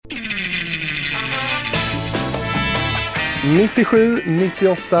97,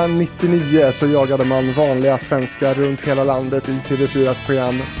 98, 99 så jagade man vanliga svenskar runt hela landet i TV4s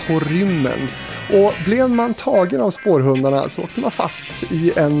program På rymmen. Och blev man tagen av spårhundarna så åkte man fast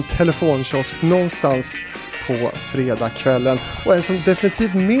i en telefonkiosk någonstans på fredagskvällen. Och en som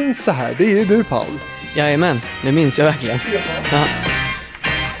definitivt minns det här, det är ju du, Paul. Jajamän, det minns jag verkligen. Ja.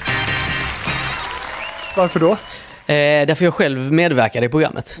 Varför då? Därför jag själv medverkade i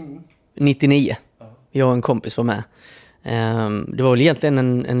programmet. 99. Jag och en kompis var med. Det var väl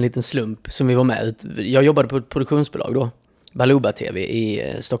egentligen en liten slump som vi var med. Jag jobbade på ett produktionsbolag då, Baluba TV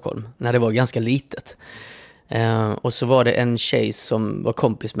i Stockholm, när det var ganska litet. Och så var det en tjej som var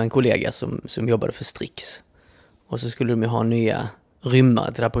kompis med en kollega som jobbade för Strix. Och så skulle de ju ha nya rymmare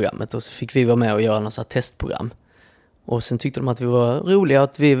till det här programmet. Och så fick vi vara med och göra något sånt här testprogram. Och sen tyckte de att vi var roliga och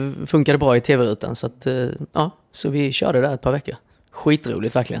att vi funkade bra i tv-rutan. Så att, så vi körde där ett par veckor.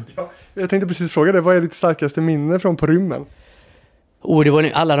 Skitroligt verkligen. Ja, jag tänkte precis fråga dig, vad är ditt starkaste minne från På rymmen? Det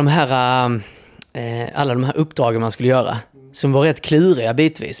var alla de här uppdragen man skulle göra. Som var rätt kluriga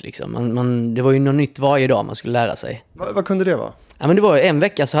bitvis. Liksom. Det var ju något nytt varje dag man skulle lära sig. Vad kunde det vara? Ja, men det var en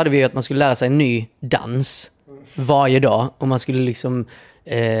vecka så hade vi att man skulle lära sig en ny dans varje dag. Och man skulle liksom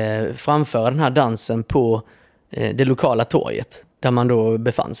framföra den här dansen på det lokala torget där man då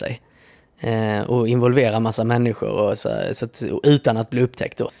befann sig. Och involvera massa människor och utan att bli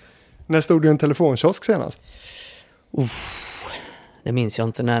upptäckt då. När stod du i en telefonkiosk senast? Det minns jag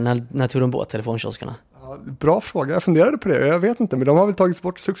inte. När tog de bort telefonkioskarna? Ja, bra fråga. Jag funderade på det. Jag vet inte, men de har väl tagits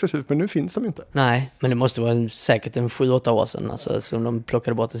bort successivt, men nu finns de inte. Nej, men det måste vara säkert 7-8 år sedan alltså, som de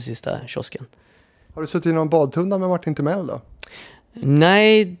plockade bort den sista kiosken. Har du suttit i någon badtunna med Martin Timell då?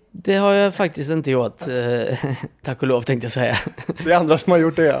 Nej, det har jag faktiskt inte gjort. Tack och lov tänkte jag säga. Det är andra som har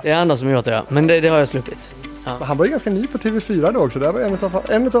gjort det, ja. Det är andra som har gjort det, ja. Men det har jag sluppit. Ja. Han var ju ganska ny på TV4 då också. Det var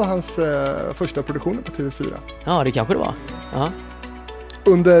en av hans första produktioner på TV4. Ja, det kanske det var. Ja.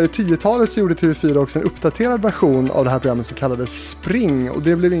 Under 10-talet så gjorde TV4 också en uppdaterad version av det här programmet som kallades Spring. Och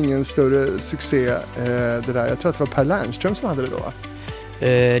det blev ingen större succé det där. Jag tror att det var Per Lernström som hade det då, va?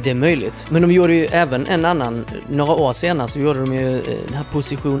 Det är möjligt. Men de gjorde ju även en annan, några år senare så gjorde de ju den här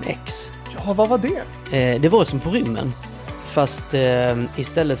Position X. Ja, vad var det? Det var som På rymmen. Fast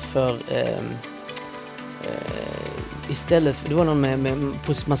istället för det var någon med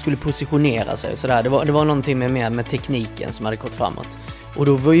man skulle positionera sig och sådär. Det var någonting med tekniken som hade gått framåt. Och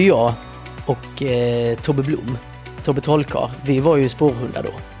då var ju jag och Tobbe Blom, Tobbe Trollkarl, vi var ju spårhundar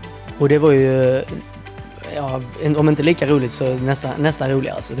då. Och det var ju om inte lika roligt så nästan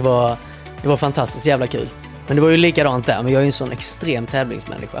roligare. Alltså. Det var fantastiskt jävla kul. Men det var ju likadant där. Men jag är ju en sån extrem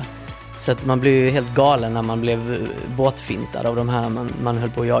tävlingsmänniska. Så att man blev ju helt galen när man blev båtfintad av de här man höll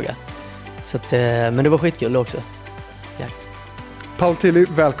på att jaga. Så att, men det var skitkul också. Ja. Paul Tilly,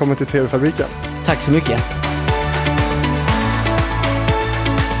 välkommen till TV-fabriken. Tack så mycket.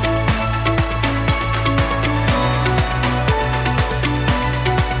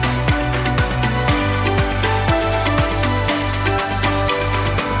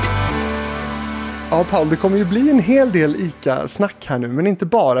 Ja, Paul, det kommer ju bli en hel del ICA-snack här nu, men inte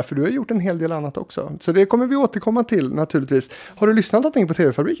bara, för du har gjort en hel del annat också. Så det kommer vi återkomma till naturligtvis. Har du lyssnat någonting på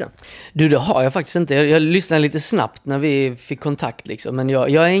TV-fabriken? Du, det har jag faktiskt inte. Jag lyssnade lite snabbt när vi fick kontakt liksom, men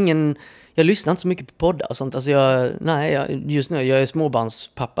jag lyssnar inte så mycket på poddar och sånt. Alltså just nu jag är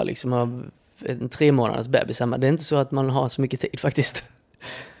småbarnspappa liksom, av en 3 månaders bebis hemma. Det är inte så att man har så mycket tid faktiskt.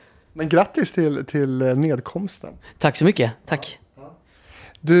 Men grattis till nedkomsten. Tack så mycket, tack.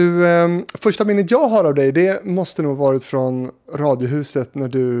 Du, första minnet jag har av dig, det måste nog varit från Radiohuset när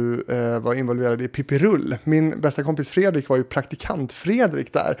du var involverad i Pippi Rull. Min bästa kompis Fredrik var ju praktikant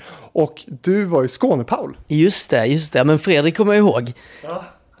Fredrik där. Och du var ju Skåne-Paul. Just det. Men Fredrik kommer jag ihåg. Ja.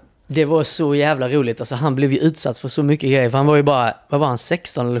 Det var så jävla roligt. Alltså, han blev ju utsatt för så mycket grejer. För han var ju bara, vad var han,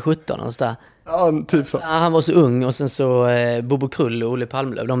 16 eller 17? Där. Ja, typ så. Ja, han var så ung. Och sen så Bobo Krull och Olle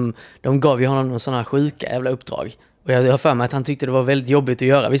Palmlöv, de gav ju honom någon sån här sjuka jävla uppdrag. Och jag har för mig att han tyckte det var väldigt jobbigt att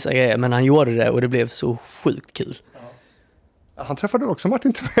göra vissa grejer. Men han gjorde det och det blev så sjukt kul. Ja. Han träffade också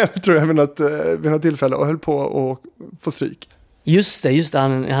Martin Timell, tror jag, vid något tillfälle och höll på att få stryk. Just det.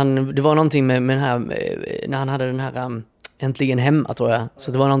 Det var någonting med den här, när han hade den här Äntligen hemma, tror jag.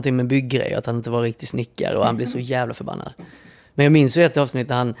 Så det var någonting med bygggrejer, att han inte var riktigt snickare och han blev så jävla förbannad. Men jag minns ju ett avsnitt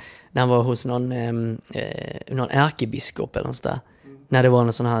när han var hos någon ärkebiskop eller något sådär. När det var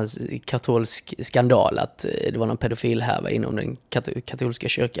en sån här katolsk skandal att det var någon pedofilhärva inom den katolska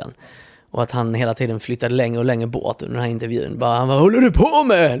kyrkan. Och att han hela tiden flyttade längre och längre bort under den här intervjun. Bara, vad håller du på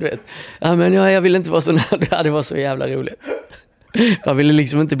med? Du vet. Ja, men jag vill inte vara så nära. Det var så jävla roligt. Han ville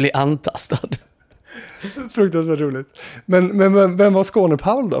liksom inte bli antastad. Fruktansvärt roligt. Men vem var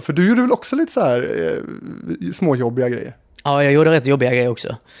Skåne-Paul då? För du gjorde väl också lite så här småjobbiga grejer? Ja, jag gjorde rätt jobbiga grejer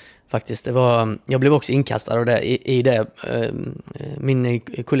också. Faktiskt. Jag blev också inkastad av det, i det. Min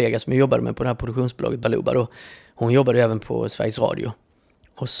kollega som jag jobbade med på det här produktionsbolaget Baluba då, hon jobbade ju även på Sveriges Radio.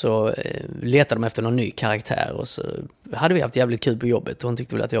 Och så letade de efter någon ny karaktär och så hade vi haft jävligt kul på jobbet och hon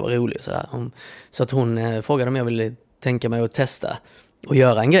tyckte väl att jag var rolig och sådär. Så att hon frågade om jag ville tänka mig att testa och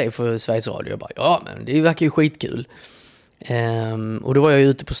göra en grej för Sveriges Radio. Jag bara, ja men det verkar ju skitkul. Och då var jag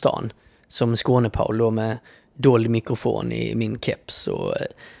ute på stan som Skåne-Paul då med dold mikrofon i min keps och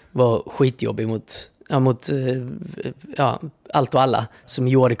var skitjobbig mot allt och alla som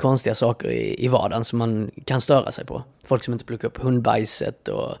gjorde konstiga saker i vardagen som man kan störa sig på. Folk som inte plockar upp hundbajset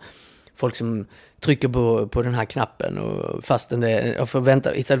och folk som trycker på den här knappen och fastän istället för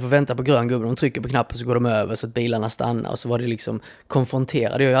att vänta på grön gubbe, de trycker på knappen så går de över så att bilarna stannar och så var det liksom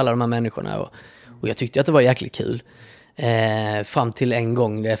konfronterade jag alla de här människorna och jag tyckte att det var jäkligt kul. Fram till en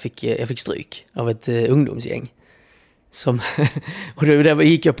gång där jag fick stryk av ett ungdomsgäng. Och då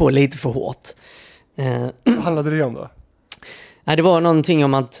gick jag på lite för hårt. Vad handlade det om då? Nej, det var någonting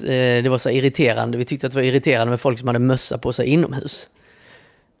om att det var så irriterande. Vi tyckte att det var irriterande med folk som hade mössa på sig inomhus.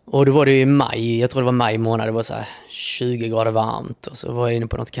 Och då var det ju i maj, jag tror det var maj månad, det var så här 20 grader varmt. Och så var jag inne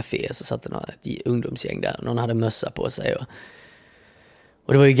på något café så satt det ett ungdomsgäng där. Någon hade mössa på sig.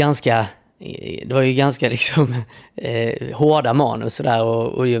 Och det var ju ganska liksom hårda manus och där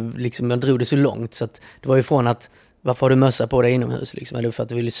och jag drog det så långt så att det var ju från att varför har du mössa på dig inomhus liksom, eller för att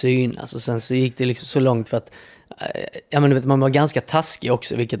du ville synas och sen så gick det liksom så långt för att man var ganska taskig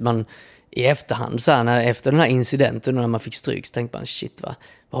också, vilket man i efterhand så här, efter den här incidenten när man fick stryk så tänkte man shit vad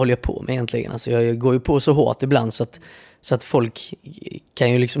håller jag på med egentligen, alltså jag går ju på så hårt ibland så att folk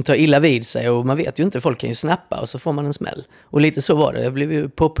kan ju liksom ta illa vid sig och man vet ju inte, folk kan ju snappa och så får man en smäll. Och lite så var det, jag blev ju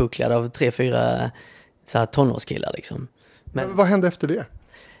påpucklad av 3-4 så här tonårskillar liksom. Men vad hände efter det?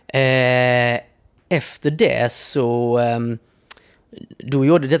 Efter det så det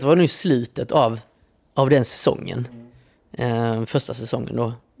var nu slutet av den säsongen. Första säsongen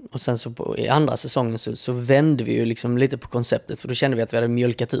då. Och sen så i andra säsongen så vände vi ju liksom lite på konceptet, för då kände vi att vi hade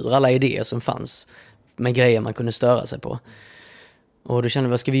mjölkat ur alla idéer som fanns med grejer man kunde störa sig på. Och då kände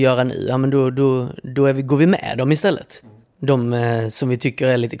vi, vad ska vi göra nu? Ja men då går vi med dem istället. De som vi tycker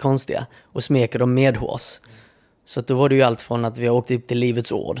är lite konstiga och smeker dem medhårs. Så att då var det ju allt från att vi åkte upp till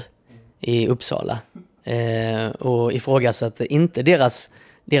Livets Ord i Uppsala och ifrågasatte inte deras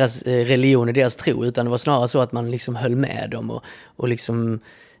religion och deras tro, utan det var snarare så att man liksom höll med dem och liksom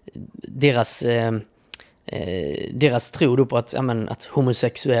deras tro då på att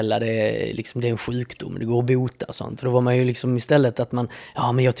homosexuella det är en sjukdom, det går att bota och sånt. Och då var man ju liksom istället att men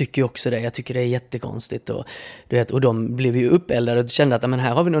jag tycker ju också det, jag tycker det är jättekonstigt och du vet, och de blev ju uppeldade och kände att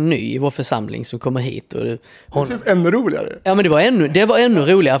här har vi någon ny i vår församling som kommer hit och typ ännu roligare. Ja men det var ännu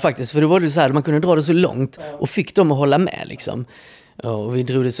roligare faktiskt, för då var det så här man kunde dra det så långt och fick dem att hålla med liksom. Och vi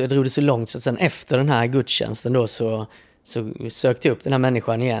drog det så långt så att sen efter den här gudstjänsten då så sökte jag upp den här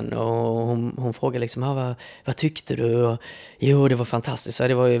människan igen och hon frågade liksom, vad tyckte du? Och, jo, det var fantastiskt. Så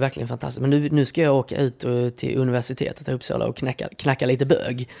det var ju verkligen fantastiskt. Men nu ska jag åka ut till universitetet i Uppsala och knacka lite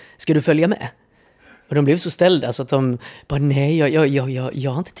bög. Ska du följa med? Och de blev så ställda så att de bara, nej,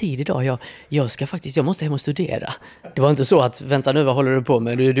 jag har inte tid idag. Jag måste hem och studera. Det var inte så att, vänta nu, vad håller du på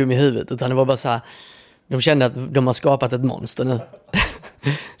med? Du är dum i huvudet. Utan det var bara så här, de kände att de har skapat ett monster nu.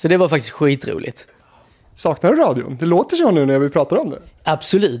 Så det var faktiskt skitroligt. Saknar du radion? Det låter så nu när vi pratar om det.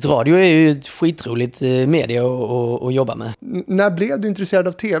 Absolut, radio är ju ett skitroligt media att jobba med. När blev du intresserad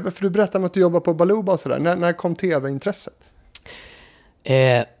av tv? För du berättade om att du jobbar på Baluba och sådär. När kom tv-intresset?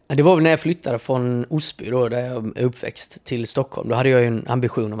 Det var väl när jag flyttade från Osby då, där jag är uppväxt, till Stockholm. Då hade jag ju en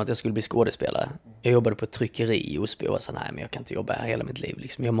ambition om att jag skulle bli skådespelare. Jag jobbade på ett tryckeri i Osby och var så nej men jag kan inte jobba här hela mitt liv.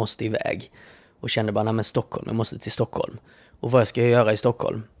 Liksom. Jag måste iväg. Och kände bara, nej men Stockholm, jag måste till Stockholm. Och vad ska jag göra i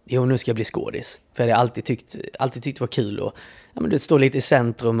Stockholm? Jo, nu ska jag bli skådis. För jag hade alltid tyckt det var kul och det står lite i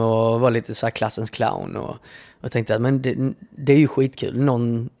centrum och var lite så här klassens clown och tänkte att men det är ju skitkul.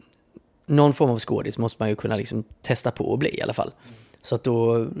 Någon form av skådis måste man ju kunna liksom testa på och bli i alla fall. Så att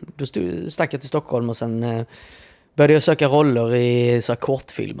då stack jag till Stockholm och sen började jag söka roller i så här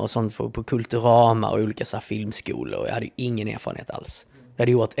kortfilmer och sånt på Kulturama och olika så här filmskolor. Jag hade ju ingen erfarenhet alls. Jag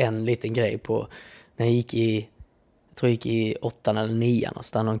hade gjort en liten grej när jag gick i 8 eller 9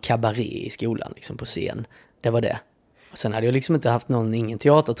 någonstans, någon kabaré i skolan liksom på scen. Det var det. Och sen hade jag liksom inte haft ingen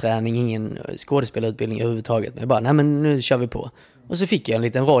teaterträning, ingen skådespelarutbildning överhuvudtaget. Men jag bara, nej men nu kör vi på. Och så fick jag en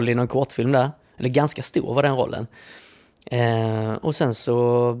liten roll i någon kortfilm där. Eller ganska stor var den rollen. Och sen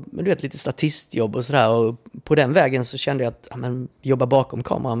så, du vet, lite statistjobb och sådär. Och på den vägen så kände jag att jobba bakom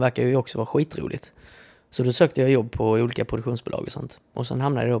kameran verkar ju också vara skitroligt. Så då sökte jag jobb på olika produktionsbolag och sånt. Och sen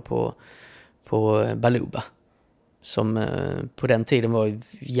hamnade jag då på Baluba. som på den tiden var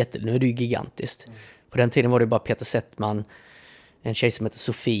nu är det ju gigantiskt. På den tiden var det bara Peter Settman, en tjej som heter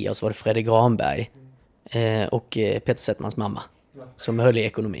Sofia, och så var det Fredrik Granberg och Peter Settmans mamma som höll i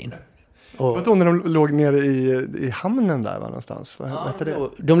ekonomin. Vad då när de låg nere i hamnen där, var någonstans? Vad hette det?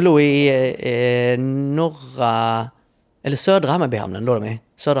 De låg i norra, eller södra Hammarbyhamnen, låg de i.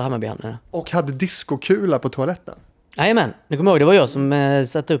 Södra Hammarbyhamnen. Och hade diskokula på toaletten? Jajamän, nu kommer jag ihåg, det var jag som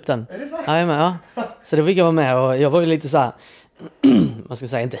satte upp den. Är det sant? Jajamän, ja. Så det fick jag vara med, och jag var ju lite så här, man ska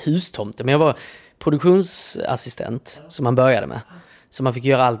säga inte hustomte, men jag var produktionsassistent som man började med. Så man fick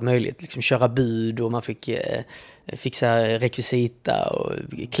göra allt möjligt, liksom köra bud, och man fick fixa rekvisita och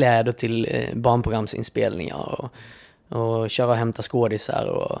kläder till barnprogramsinspelningar och köra och hämta skådisar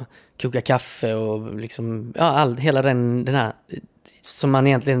och koka kaffe och liksom, ja, hela den här som man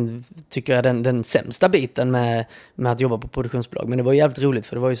egentligen tycker är den sämsta biten med att jobba på produktionsbolag. Men det var jävligt roligt,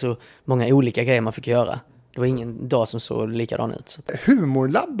 för det var ju så många olika grejer man fick göra. Det var ingen dag som såg likadan ut. Så.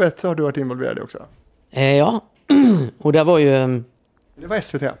 Humorlabbet har du varit involverad i också? Ja, och det var ju... Det var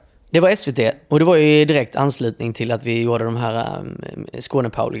SVT? Det var SVT, och det var ju i direkt anslutning till att vi gjorde de här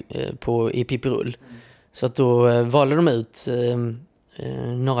Skånepaul i Pippirull. Så att då valde de ut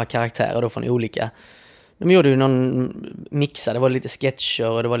några karaktärer då från olika. De gjorde ju någon mixa, det var lite sketcher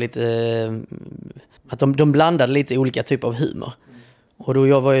och det var lite... att de blandade lite olika typer av humor. Och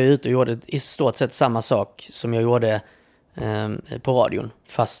då var jag ute och gjorde i stort sett samma sak som jag gjorde på radion,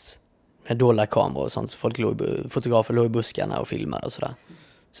 fast med dolda kameror och sånt. Så fotografer låg i buskarna och filmade och sådär.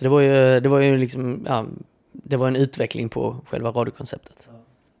 Så det var ju liksom, ja, det var en utveckling på själva radiokonceptet.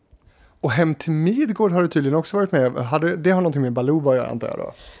 Och Hem till Midgård har du tydligen också varit med. Det har någonting med Baluba att göra, antar jag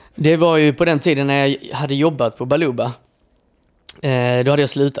då? Det var ju på den tiden när jag hade jobbat på Baluba. Då hade jag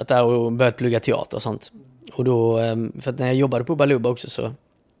slutat där och börjat plugga teater och sånt. Och då, för att när jag jobbade på Baluba också, så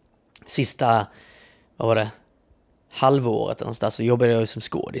sista, vad var det, halvåret någonstans, så jobbade jag som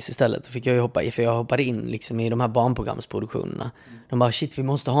skådis istället. Då fick jag ju hoppa i, för jag hoppade in liksom i de här barnprogramsproduktionerna. De bara, shit, vi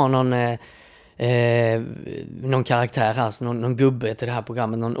måste ha någon karaktär här, så någon gubbe till det här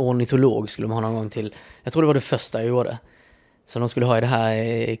programmet, någon ornitolog skulle de ha någon gång till. Jag tror det var det första jag gjorde. Så de skulle ha i det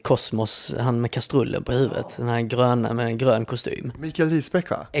här Kosmos, han med kastrullen på huvudet, den här gröna med en grön kostym. Mikael Risbäck,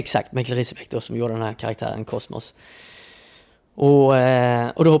 va? Exakt, Mikael Risbäck då, som gjorde den här karaktären Kosmos.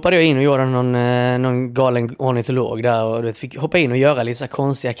 Och då hoppade jag in och gjorde någon galen ornitolog där, och du fick hoppa in och göra lite så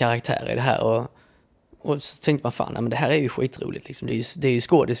konstiga karaktärer i det här, och så tänkte man, fan, men det här är ju skitroligt liksom. Det är ju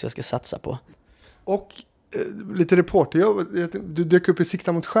skådis jag ska satsa på. Och lite reporter, du dök upp i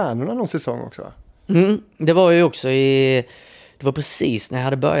Sikta mot stjärnorna någon säsong också. Det var ju också det var precis när jag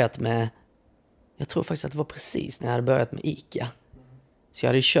hade börjat med, jag tror faktiskt att det var precis när jag hade börjat med ICA. Så jag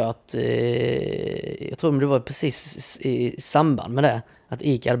hade kört, jag tror det var precis i samband med det, att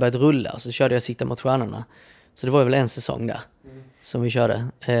ICA hade börjat rulla, så körde jag Sikta mot stjärnorna. Så det var väl en säsong där som vi körde.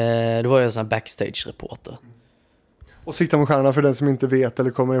 Det var ju en sån här backstage-reporter. Och Sikta mot stjärnorna, för den som inte vet eller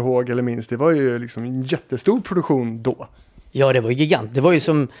kommer ihåg eller minns, det var ju liksom en jättestor produktion då. Ja, det var ju gigant. Det var ju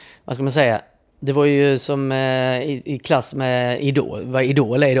som, vad ska man säga, det var ju som i klass med Idol, vad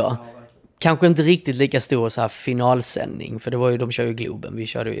Idol är idag. Kanske inte riktigt lika stor så här finalsändning, för det var ju, de kör ju Globen, vi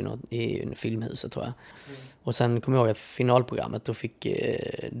körde ju i Filmhuset, tror jag. Och sen kommer jag ihåg att finalprogrammet,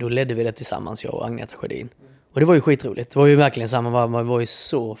 då ledde vi det tillsammans, jag och Agneta Sjödin. Och det var ju skitroligt. Det var ju verkligen samma, man var ju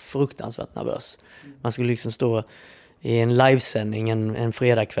så fruktansvärt nervös. Man skulle liksom stå i en livesändning en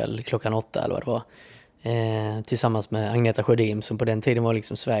fredagkväll 8:00 eller vad det var. Tillsammans med Agneta Sjödin, som på den tiden var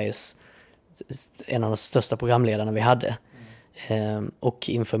liksom Sveriges, en av de största programledarna vi hade. Och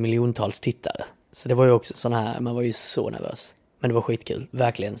inför miljontals tittare. Så det var ju också sån här, man var ju så nervös. Men det var skitkul,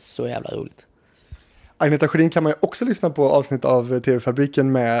 verkligen så jävla roligt. Agneta Sjödin kan man ju också lyssna på avsnitt av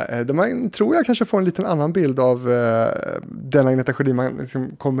TV-fabriken med, där man tror jag kanske får en liten annan bild av den Agneta Sjödin man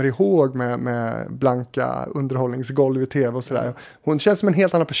liksom kommer ihåg med blanka underhållningsgolv i TV och sådär. Hon känns som en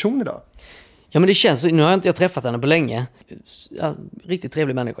helt annan person idag. Ja, men det känns, nu har jag inte träffat henne på länge. Ja, riktigt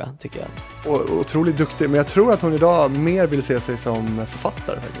trevlig människa, tycker jag. Och otroligt duktig, men jag tror att hon idag mer vill se sig som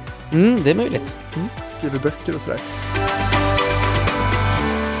författare faktiskt. Det är möjligt. Skriver böcker och sådär.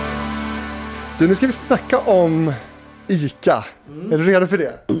 Du, nu ska vi snacka om ICA. Är du redo för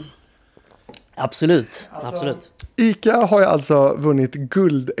det? Absolut, absolut. ICA har ju alltså vunnit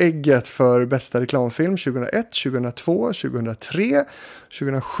guldägget för bästa reklamfilm 2001, 2002, 2003.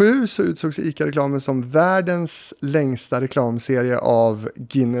 2007 så utsågs ICA-reklamen som världens längsta reklamserie av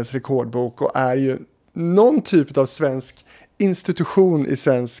Guinness rekordbok, och är ju någon typ av svensk institution i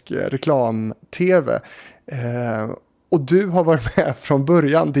svensk reklam-tv. Och du har varit med från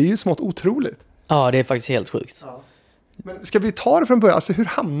början. Det är ju smått otroligt. Ja, det är faktiskt helt sjukt. Ja. Men ska vi ta det från början? Alltså, hur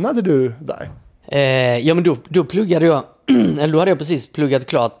hamnade du där? Ja, men då pluggade jag, eller då hade jag precis pluggat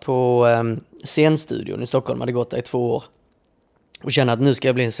klart på scenstudion i Stockholm, hade gått där i 2 år. Och kände att nu ska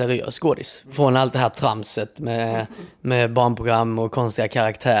jag bli en seriös skådis. Från allt det här tramset med barnprogram och konstiga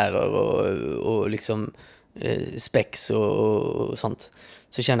karaktärer och liksom spex och sånt.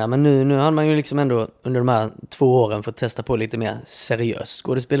 Så kände jag, men nu har man ju liksom ändå under de här 2 åren fått testa på lite mer seriös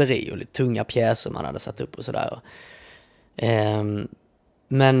skådespeleri och lite tunga pjäser man hade satt upp och sådär.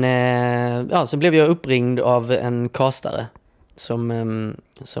 Men så blev jag uppringd av en castare som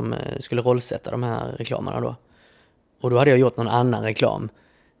skulle rollsätta de här reklamerna då. Och då hade jag gjort någon annan reklam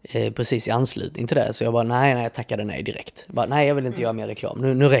precis i anslutning till det. Så jag bara, nej, jag tackade nej direkt. Nej, jag vill inte göra mer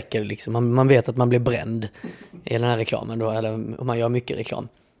reklam. Nu räcker det liksom. Man vet att man blir bränd i den här reklamen då, eller om man gör mycket reklam.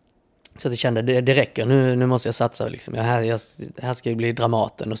 Så jag kände, det räcker. Nu måste jag satsa liksom. Här ska det bli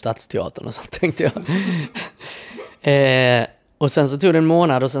Dramaten och Stadsteatern och så tänkte jag. Och sen så tog det en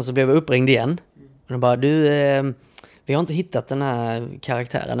månad och sen så blev jag uppringd igen. Och de bara, vi har inte hittat den här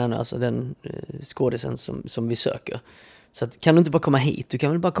karaktären ännu, alltså den skådisen som vi söker. Så att, kan du inte bara komma hit? Du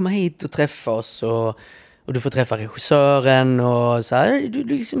kan väl bara komma hit och träffa oss och du får träffa regissören och så här.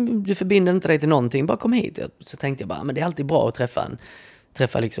 Du förbinder inte dig till någonting, bara kom hit. Så tänkte jag bara, men det är alltid bra att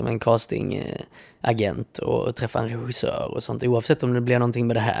träffa liksom en castingagent och träffa en regissör och sånt. Oavsett om det blir någonting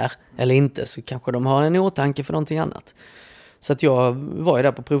med det här eller inte, så kanske de har en åtanke för någonting annat. Så att jag var ju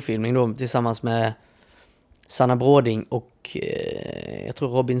där på provfilmning då tillsammans med Sanna Bråding och jag tror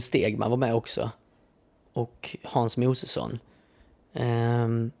Robin Stegman var med också. Och Hans Mosesson.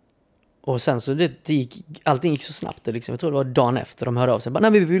 Och sen så allting gick så snabbt. Liksom. Jag tror det var dagen efter de hörde av sig.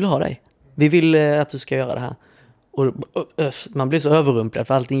 Nej, vi vill ha dig. Vi vill att du ska göra det här. Och man blev så överrumplad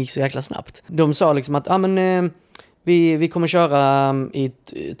för allting gick så jäkla snabbt. De sa liksom att vi kommer köra i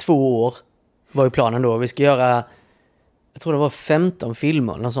 2 år. Var ju planen då. Vi ska göra, jag tror det var 15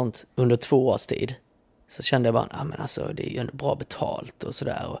 filmer eller något sånt under 2 års tid. Så kände jag bara, men alltså, det är ju ändå bra betalt och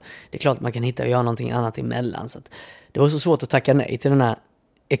sådär. Och det är klart att man kan hitta och göra någonting annat emellan. Så att det var så svårt att tacka nej till den här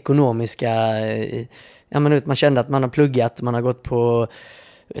ekonomiska... man kände att man har pluggat, man har gått på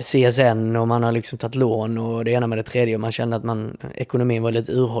CSN och man har liksom tagit lån och det ena med det tredje. Och man kände att ekonomin var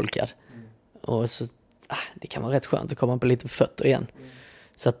lite urholkad. Och så, det kan vara rätt skönt att komma på lite fötter igen.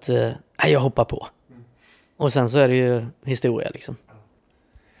 Så att, jag hoppar på. Och sen så är det ju historia liksom.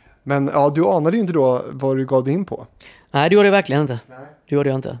 Men du anade ju inte då vad du gav dig in på. Nej, det gjorde jag verkligen inte. Det gjorde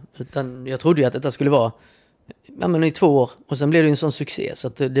jag inte. Utan jag trodde ju att detta skulle vara i 2 år. Och sen blev det en sån succé. Så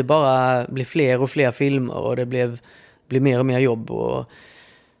att det bara blev fler och fler filmer. Och det blev mer och mer jobb.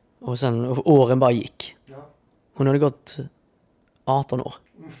 Och sen åren bara gick. Ja. Och nu har det gått 18 år.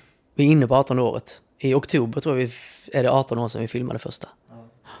 Vi är inne på 18 året. I oktober tror jag är det 18 år sedan vi filmade första. Ja.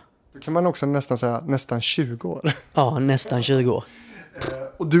 Då kan man också nästan säga nästan 20 år. Ja, nästan 20 år.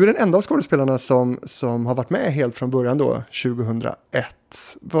 Och du är den enda av skådespelarna som har varit med helt från början då, 2001.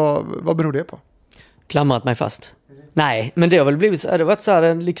 Vad beror det på? Klamrat mig fast. Nej, men det har väl blivit så här, det har varit så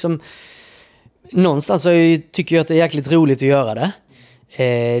här liksom, någonstans tycker jag att det är jäkligt roligt att göra det.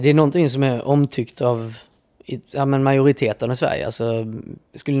 Det är någonting som är omtyckt av majoriteten i Sverige. Alltså,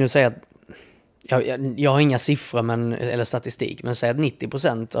 jag skulle nog säga att jag har inga siffror eller statistik, men säg att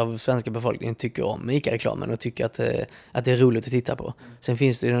 90% av svenska befolkningen tycker om ICA-reklamen och tycker att det är roligt att titta på. Sen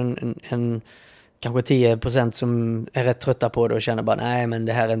finns det ju en kanske 10% som är rätt trötta på det och känner bara, nej men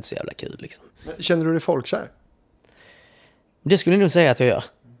det här är inte så jävla kul liksom. Känner du dig folkkär? Det skulle jag nog säga att jag gör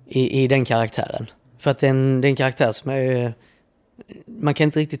i den karaktären. För att det är en karaktär som man kan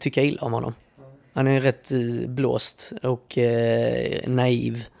inte riktigt tycka illa om honom. Han är rätt blåst och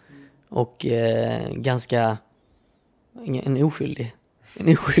naiv. Och ganska en oskyldig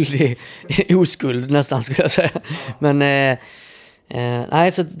oskuld nästan skulle jag säga. Men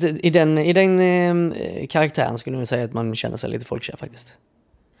nej, så i den karaktären skulle jag säga att man känner sig lite folkkär faktiskt.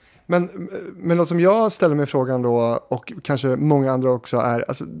 Men något som jag ställer mig frågan då, och kanske många andra också, är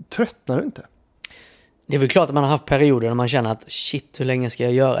alltså, tröttnar du inte? Det är väl klart att man har haft perioder när man känner att shit, hur länge ska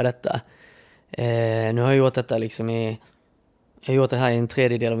jag göra detta? Nu har jag gjort detta liksom jag har gjort det här i en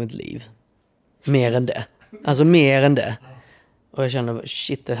 1/3 av mitt liv. Mer än det. Alltså mer än det. Och jag känner,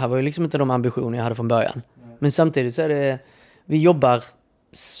 shit, det här var ju liksom inte de ambitioner jag hade från början. Men samtidigt så är det, vi jobbar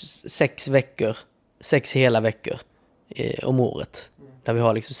 6 hela veckor om året. Där vi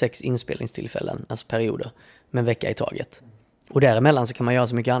har liksom 6 inspelningstillfällen, alltså perioder, med en vecka i taget. Och däremellan så kan man göra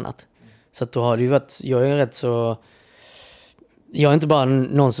så mycket annat. Så att då har det ju varit, jag är rätt så... Jag är inte bara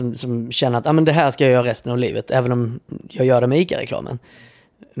någon som känner att men det här ska jag göra resten av livet, även om jag gör det med ICA-reklamen.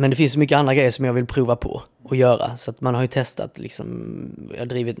 Men det finns så mycket andra grejer som jag vill prova på och göra. Så att man har ju testat, liksom, jag har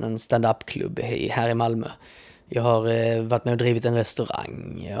drivit en stand-up-klubb här i Malmö Jag har varit med och drivit en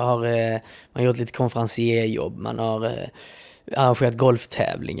restaurang. Man har gjort lite konferencierjobb. Man har arrangerat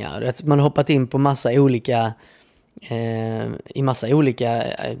golftävlingar. Man har hoppat in på massa olika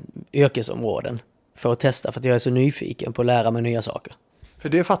yrkesområden för att testa, för att jag är så nyfiken på att lära mig nya saker. För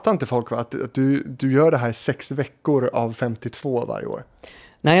det fattar inte folk, va? Att du gör det här 6 veckor av 52 varje år.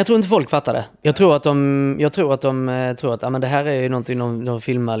 Nej, jag tror inte folk fattar det. Jag tror att de tror att men det här är ju någonting de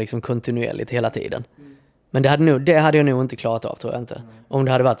filmar liksom kontinuerligt hela tiden. Men det hade jag nog inte klarat av, tror jag inte. Om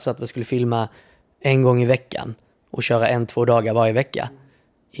det hade varit så att vi skulle filma en gång i veckan och köra 1-2 dagar varje vecka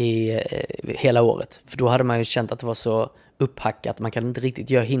i hela året. För då hade man ju känt att det var så upphackat. Man kan inte riktigt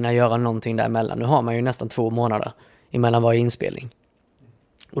hinna göra någonting däremellan. Nu har man ju nästan 2 månader emellan varje inspelning.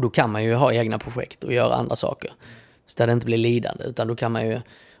 Och då kan man ju ha egna projekt och göra andra saker. Så där det inte blir lidande. Utan då kan man ju,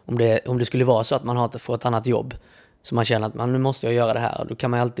 om det skulle vara så att man får ett annat jobb, så man känner att nu måste jag göra det här. Då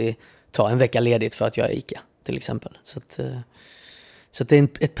kan man alltid ta en vecka ledigt för att göra ICA till exempel. Så att det är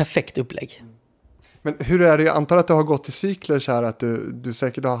ett perfekt upplägg. Men hur är det? Jag antar att det har gått i cykler så här, att du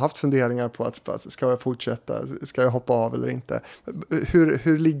säkert har haft funderingar på att ska jag fortsätta? Ska jag hoppa av eller inte?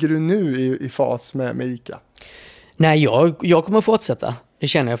 Hur ligger du nu i fas med ICA? Nej, jag kommer fortsätta. Det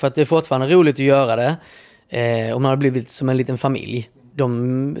känner jag, för att det är fortfarande roligt att göra det. Och man har blivit som en liten familj.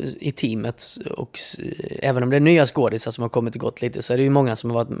 De i teamet, och även om det är nya skådisar som har kommit och gått lite, så är det ju många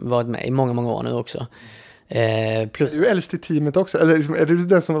som har varit med i många, många år nu också. Plus, är du äldst i teamet också? Eller liksom, är du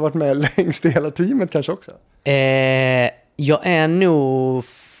den som har varit med längst i hela teamet kanske också? Jag är nog...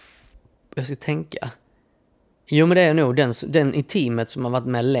 Jag ska tänka. Jo, men det är nog den i teamet som har varit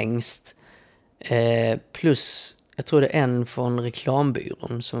med längst. Plus, jag tror det är en från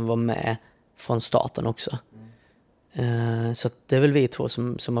reklambyrån som var med från starten också. Så det är väl vi 2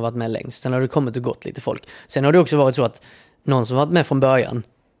 som har varit med längst. Sen har det kommit och gått lite folk. Sen har det också varit så att någon som har varit med från början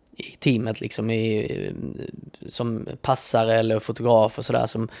i teamet, liksom som passare eller fotograf och sådär,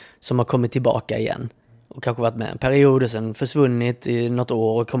 som har kommit tillbaka igen och kanske varit med en period och sen försvunnit i något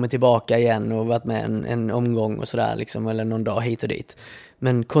år och kommit tillbaka igen och varit med en omgång och sådär liksom, eller någon dag hit och dit.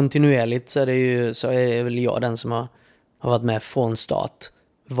 Men kontinuerligt så är det väl jag den som har varit med från start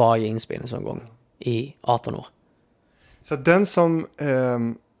varje inspelningsomgång i 18 år. Så den som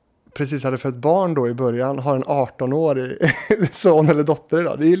precis hade fött barn då i början har en 18-årig son eller dotter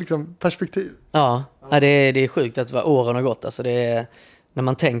idag. Det är liksom perspektiv. Ja, det är sjukt att åren har gått. Alltså när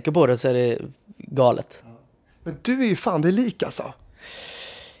man tänker på det så är det galet. Men du är ju fan det lika alltså.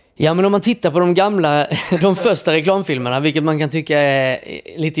 Ja, men om man tittar på de första reklamfilmerna, vilket man kan tycka är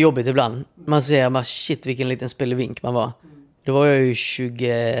lite jobbigt ibland. Man ser, shit vilken liten spelevink man var. Då var jag ju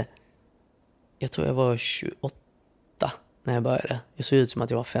jag tror jag var 28 när jag började. Jag såg ut som att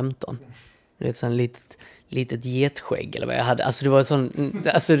jag var 15. Det är ett sånt litet getskägg eller vad jag hade. Alltså det var sån,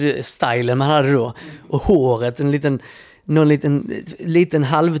 stylen man hade då. Och håret, någon liten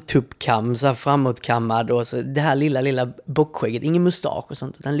halvtuppkam så här framåtkammad, och så det här lilla bockskägget, ingen mustasch och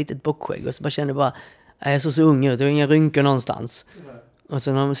sånt, utan litet bockskägg, och så bara kände jag såg så ung ut, det var inga rynkor någonstans. Och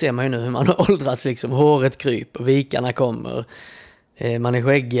sen ser man ju nu hur man har åldrats liksom, håret kryper, vikarna kommer, man är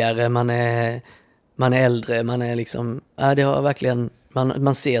skäggigare, man är äldre, man är liksom, det har verkligen,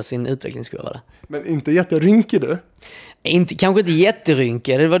 man ser sin utvecklingskurva där. Men inte jätterynkig du? Kanske inte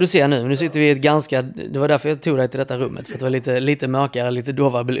jätterynkig, det är vad du ser nu. Nu sitter vi i ett det var därför jag tog dig till detta rummet, för att det var lite mörkare, lite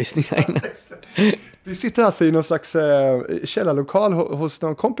dovare belysning här inne. Vi sitter alltså i någon slags källarlokal hos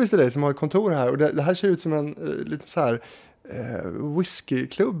någon kompis till dig som har ett kontor här, och det här ser ut som en lite så här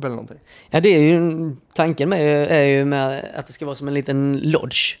whiskyklubb eller någonting. Ja, det är ju tanken med att det ska vara som en liten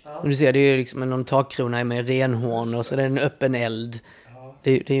lodge. Ja. Du ser, det är ju liksom någon takkrona med renhorn, och så är det en öppen eld. Ja.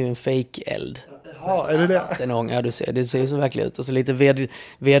 Det är ju en fake eld. Ja, är det det? Ja, det ser ju så verkligen ut. Och så lite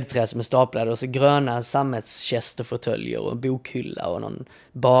vedträ som är staplade, och så gröna sammetskästerfåtöljer och en bokhylla och någon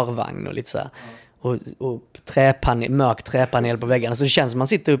barvagn och lite så här. Ja. Och mörk träpanel på väggarna. Så det känns som man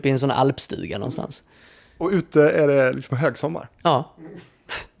sitter uppe i en sån alpstuga någonstans. Och ute är det liksom högsommar. Ja.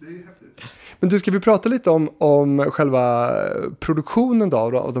 Det är häftigt. Men du, ska vi prata lite om själva produktionen då,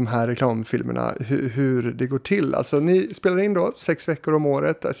 av de här reklamfilmerna, hur det går till. Alltså ni spelar in då 6 veckor om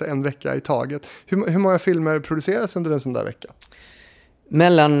året, alltså 1 vecka i taget. Hur många filmer produceras under en sån där vecka?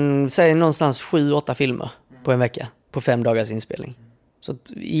 Säg någonstans 7-8 filmer på en vecka, på 5 dagars inspelning. Så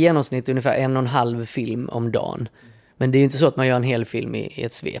att i genomsnitt ungefär 1,5 film om dagen. Men det är ju inte så att man gör en hel film i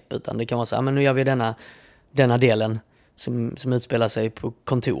ett svep, utan det kan vara så här, men nu gör vi denna delen som utspelar sig på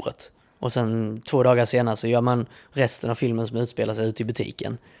kontoret. Och sen 2 dagar senare så gör man resten av filmen som utspelar sig ute i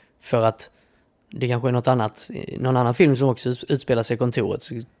butiken. För att det kanske är någon annan film som också utspelar sig i kontoret.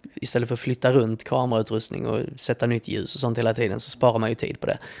 Så istället för att flytta runt kamerautrustning och sätta nytt ljus och sånt hela tiden så sparar man ju tid på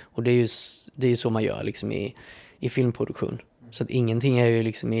det. Och det är ju så man gör liksom i filmproduktion. Så att ingenting är ju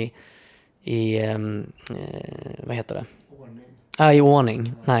liksom vad heter det? Ordning. I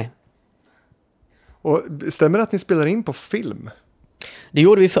ordning, nej. Och stämmer det att ni spelar in på film? Det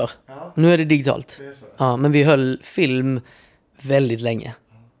gjorde vi förr. Ja. Nu är det digitalt. Det är så. Ja, men vi höll film väldigt länge.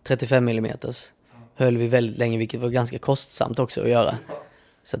 35 mm höll vi väldigt länge, vilket var ganska kostsamt också att göra.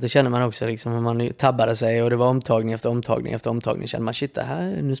 Så att det känner man också liksom, om man tabbade sig och det var omtagning efter omtagning efter omtagning, känner man shit,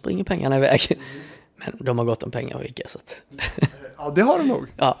 nu springer pengarna iväg. Men de har gått om pengar och Ica, så att... Ja, det har de nog.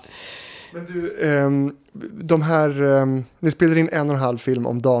 Ja. Men du, ni spelar in 1,5 film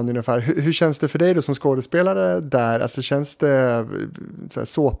om dagen ungefär. Hur känns det för dig då som skådespelare där? Alltså känns det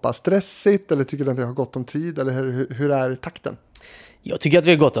såpastressigt eller tycker du att det har gått om tid? Eller hur är takten? Jag tycker att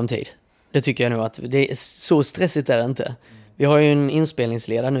vi har gått om tid. Det tycker jag nog att det är så stressigt är det inte. Vi har ju en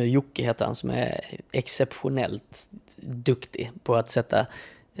inspelningsledare nu, Jocke heter han, som är exceptionellt duktig på att sätta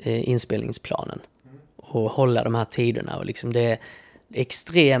inspelningsplanen och hålla de här tiderna. Och liksom det är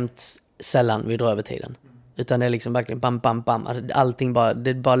extremt sällan vi drar över tiden. Utan det är liksom verkligen bam, bam, bam. Allting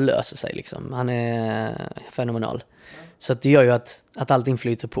bara löser sig liksom. Han är fenomenal. Så att det gör ju att allting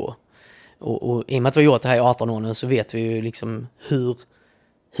flyter på. Och i och med att vi har gjort det här i 18 år nu så vet vi ju liksom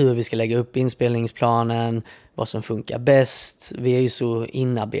hur vi ska lägga upp inspelningsplanen, vad som funkar bäst. Vi är ju så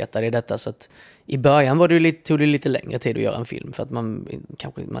inarbetade i detta så att i början tog det lite längre tid att göra en film för att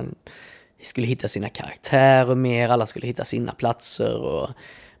man skulle hitta sina karaktärer mer, alla skulle hitta sina platser och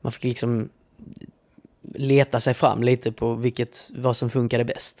man fick liksom leta sig fram lite på vad som funkade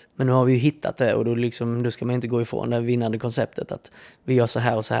bäst. Men nu har vi ju hittat det och då ska man inte gå ifrån det vinnande konceptet att vi gör så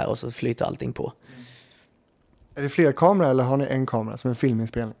här och så flyter allting på. Är det fler kameror eller har ni en kamera som en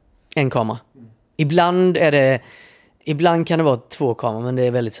filminspelning? En kamera. Ibland kan det vara 2 kameror, men det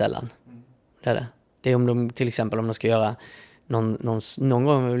är väldigt sällan. Det är det. Det är om de ska göra någon gång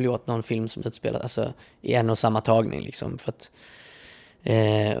har vi gjort någon film som utspelar alltså i en och samma tagning liksom för att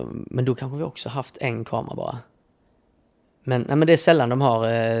men då kanske vi också haft en kamera bara. Men det är sällan de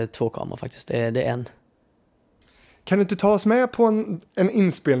har 2 kameror faktiskt. Det är en. Kan du inte ta oss med på en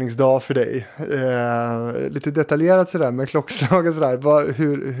inspelningsdag för dig? Lite detaljerat sådär med klockslag och sådär.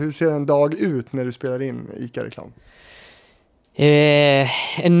 Hur ser en dag ut när du spelar in Ica-reklam?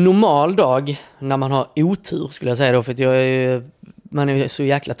 En normal dag när man har otur skulle jag säga då, för att man är så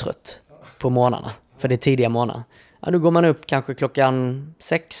jäkla trött på morgnarna, för det är tidiga morgnar. Ja, då går man upp kanske klockan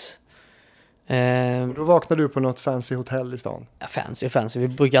 6. Och då vaknar du på något fancy hotell i stan? Ja, fancy. Vi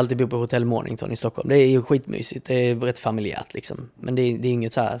brukar alltid bo på Hotel Mornington i Stockholm. Det är ju skitmysigt, det är rätt familjärt liksom. Men det är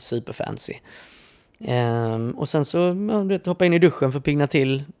inget så här superfancy. Och sen så hoppa in i duschen för att pigna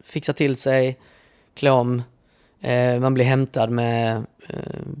till, fixa till sig, klä om. Man blir hämtad med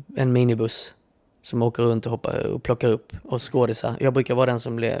en minibuss som åker runt och plockar upp och skådisar. Jag brukar vara den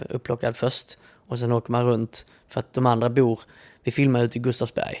som blir upplockad först och sen åker man runt för att de andra vi filmar ute i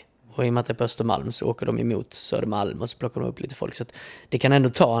Gustavsberg och i och med att det är på Östermalm så åker de emot Södermalm och så plockar de upp lite folk så att det kan ändå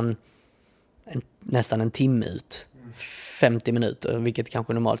ta nästan en timme ut, 50 minuter, vilket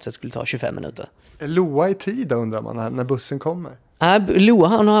kanske normalt sett skulle ta 25 minuter. Är Loa i tid undrar man när bussen kommer? Loa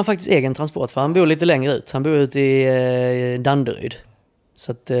han har faktiskt egen transport för han bor lite längre ut. Han bor ute i Danderyd.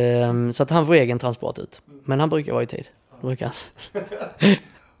 Så att han får egen transport ut. Men han brukar vara i tid.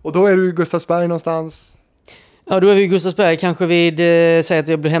 Och då är du i Gustavsberg någonstans? Ja, då är vi i Gustavsberg kanske säg att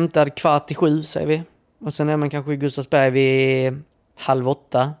jag blir hämtad 7:15 säger vi. Och sen är man kanske i Gustavsberg vid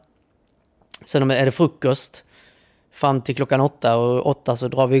 7:30. Sen är det frukost fram till 8:00 och 8 så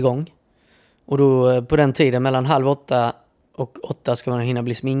drar vi igång. Och då på den tiden mellan 7:30 och 8 ska man hinna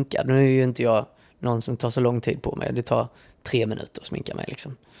bli sminkad. Nu är ju inte jag någon som tar så lång tid på mig. Det tar 3 minuter att sminka mig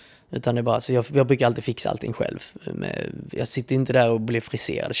liksom. Utan det är bara, så jag brukar alltid fixa allting själv. Jag sitter inte där och blir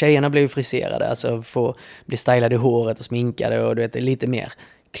friserad. Tjejerna blir ju friserade, alltså får bli stylade i håret och sminkade och du vet, det är lite mer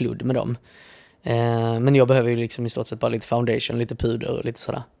kludd med dem. Men jag behöver ju liksom i stort sett bara lite foundation, lite puder och lite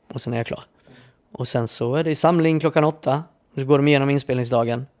sådär. Och sen är jag klar. Och sen så är det samling 8:00. Så går de igenom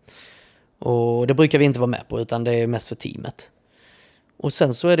inspelningsdagen. Och det brukar vi inte vara med på utan det är mest för teamet. Och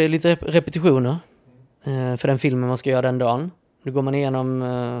sen så är det lite repetitioner för den filmen man ska göra den dagen. Då går man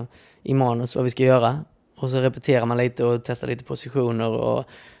igenom i manus vad vi ska göra. Och så repeterar man lite och testar lite positioner och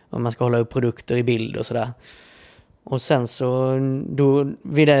man ska hålla upp produkter i bild och sådär. Och sen så då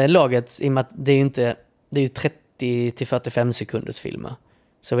vid det laget, i och med att det är ju 30-45 sekunders filmer.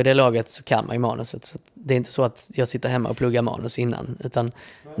 Så vid det laget så kan man ju manuset. Så det är inte så att jag sitter hemma och pluggar manus innan. Utan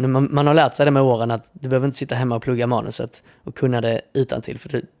man har lärt sig det med åren att du behöver inte sitta hemma och plugga manuset och kunna det utantill. För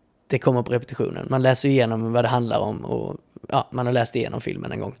det kommer på repetitionen. Man läser igenom vad det handlar om och man har läst igenom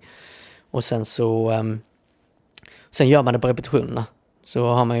filmen en gång. Och sen så sen gör man det på repetitionerna. Så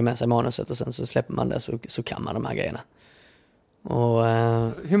har man ju med sig manuset och sen så släpper man det så kan man de här grejerna. Och,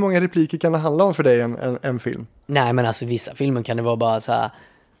 hur många repliker kan det handla om för dig en film? Nej, men alltså vissa filmer kan det vara bara så här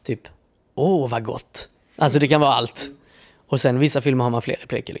typ, vad gott. Alltså det kan vara allt. Och sen vissa filmer har man fler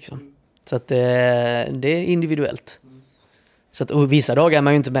repliker liksom. Så att det är individuellt. Så att, och vissa dagar är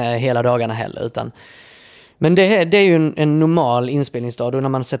man ju inte med hela dagarna heller. Men det är ju en normal inspelningsdag. Då när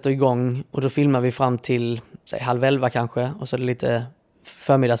man sätter igång och då filmar vi fram till 10:30 kanske. Och så är det lite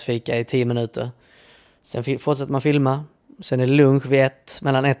förmiddagsfika i 10 minuter. Sen fortsätter man filma. Sen är det lunch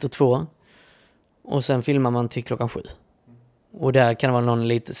mellan 1 och 2. Och sen filmar man till 7:00. Och där kan det vara någon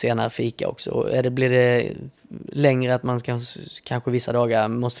lite senare fika också. Och blir det längre att man kanske vissa dagar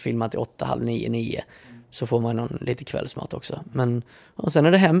måste filma till 8, halv 9. Så får man någon lite kvällsmat också. Men och sen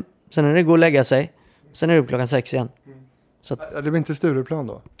är det hem. Sen är det gå och lägga sig. Sen är det upp 6:00 igen. Så att, det blir inte Stureplan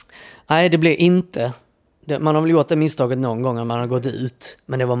då? Nej, det blir inte. Man har väl gjort det misstaget någon gång när man har gått ut.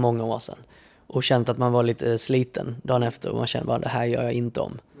 Men det var många år sedan. Och känt att man var lite sliten dagen efter. Och man kände bara, det här gör jag inte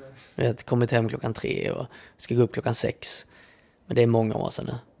om. Jag har kommit hem 3:00 och ska gå upp 6:00. Men det är många år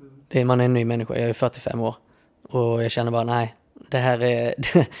sedan nu. Man är en ny människa. Jag är 45 år. Och jag känner bara, nej. Det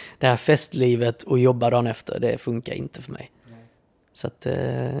här festlivet och jobba dagen efter, det funkar inte för mig. Nej. Så att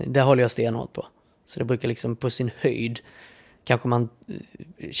det håller jag stenhårt på. Så det brukar liksom på sin höjd, kanske man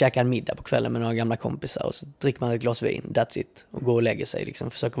käkar en middag på kvällen med några gamla kompisar och så dricker man ett glas vin, that's it. Och går och lägger sig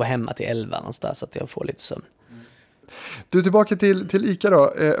liksom, försöker vara hemma till 11 någonstans så att jag får lite sömn. Du, tillbaka till Ica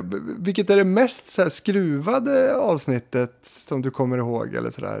då. Vilket är det mest så här, skruvade avsnittet som du kommer ihåg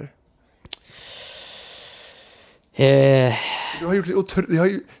eller sådär? Du har gjort, det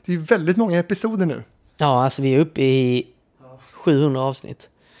är ju väldigt många episoder nu. Ja, alltså vi är uppe i 700 avsnitt.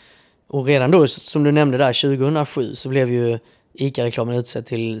 Och redan då, som du nämnde där, 2007 så blev ju Ica-reklamen utsedd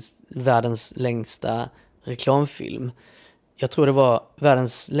till världens längsta reklamfilm. Jag tror det var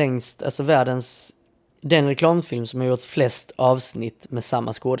den reklamfilm som har gjort flest avsnitt med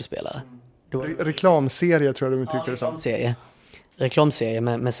samma skådespelare. Reklamserie tror jag de tycker det som. Reklamserie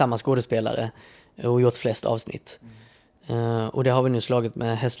med samma skådespelare och gjort flest avsnitt. Och det har vi nu slagit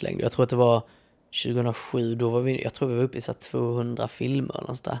med hästlängd. Jag tror att det var 2007, då var vi var uppe i så 200 filmer eller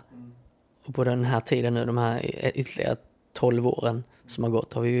något där. Och på den här tiden nu, de här ytterligare 12 åren som har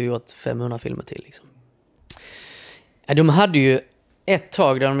gått, har vi ju gjort 500 filmer till liksom. De hade ju ett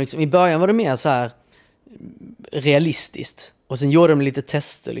tag där de liksom, i början var det mer så här realistiskt. Och sen gjorde de lite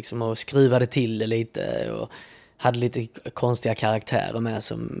tester liksom och skruvade till det lite och hade lite konstiga karaktärer med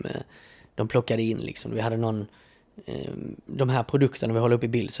som de plockade in liksom. Vi hade de här produkterna vi håller upp i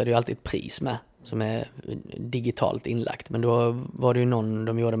bild så är det ju alltid ett pris med som är digitalt inlagt. Men då var det ju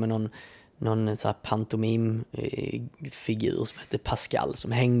de gjorde med någon så här pantomimfigur som hette Pascal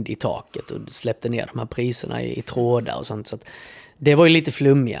som hängde i taket och släppte ner de här priserna i trådar och sånt. Så att det var ju lite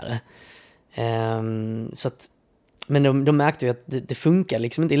flummigare. Så att, men de märkte ju att det funkar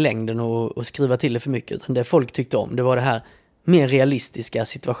liksom inte i längden att skruva till det för mycket, utan det folk tyckte om, det var det här mer realistiska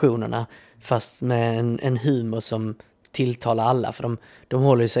situationerna fast med en humor som tilltalar alla, för de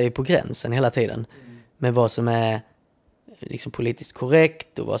håller sig på gränsen hela tiden med vad som är liksom politiskt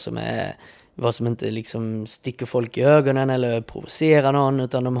korrekt och vad som inte liksom sticker folk i ögonen eller provocerar någon,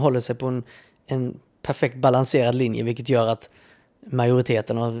 utan de håller sig på en perfekt balanserad linje, vilket gör att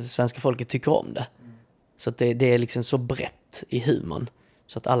majoriteten av svenska folket tycker om det. Så att det är liksom så brett i humorn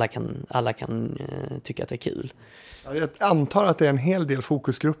så att alla kan tycka att det är kul. Jag antar att det är en hel del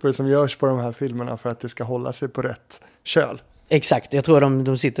fokusgrupper som görs på de här filmerna för att det ska hålla sig på rätt köl. Exakt, jag tror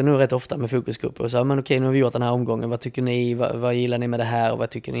de sitter nu rätt ofta med fokusgrupper och säger, men okej, nu har vi gjort den här omgången, vad tycker ni, vad gillar ni med det här och vad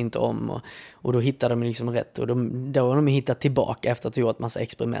tycker ni inte om, och då hittar de liksom rätt, och då har de hittat tillbaka efter att ha gjort massa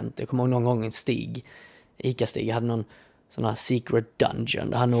experiment. Jag kommer ihåg någon gång Ica-Stig hade någon sån här secret dungeon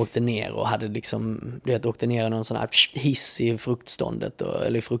där han åkte ner och hade liksom, åkte ner i någon sån här hiss i fruktståndet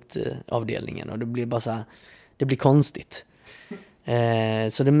eller i fruktavdelningen, och det blir bara så här, det blir konstigt.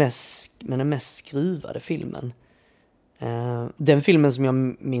 Så den mest skruvade filmen, den filmen som jag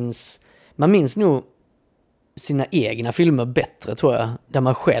minns, man minns nog sina egna filmer bättre tror jag, där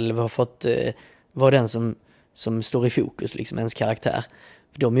man själv har fått vara den som står i fokus, liksom ens karaktär.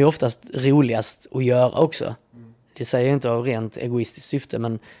 För de är ju oftast roligast att göra också. Det säger jag inte av rent egoistiskt syfte,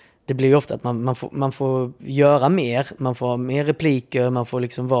 men det blir ju ofta att man får göra mer, man får ha mer repliker, man får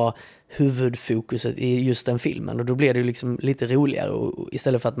liksom vara huvudfokuset i just den filmen, och då blir det ju liksom lite roligare, och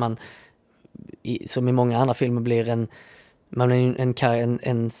istället för att man som i många andra filmer blir en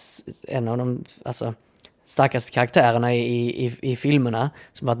av de alltså starkaste karaktärerna i filmerna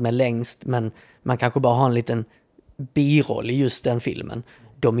som varit med längst, men man kanske bara har en liten biroll i just den filmen.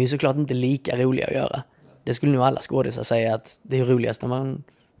 De är ju såklart inte lika roliga att göra. Det skulle nog alla skådespelare säga, att det är roligast när man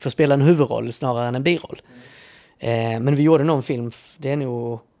får spela en huvudroll snarare än en biroll. Men vi gjorde någon film, det är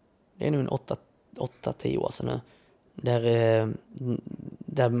nog en 8-10 år sedan nu.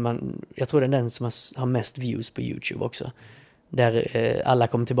 Där man, jag tror det är den som har mest views på YouTube också. Där alla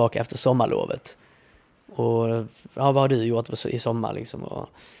kom tillbaka efter sommarlovet. Och vad har du gjort i sommar liksom? Och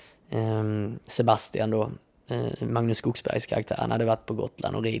Sebastian då, Magnus Skogsbergs karaktär, han hade varit på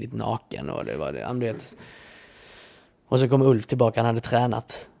Gotland och ridit naken och det var det, du vet. Och så kom Ulf tillbaka, han hade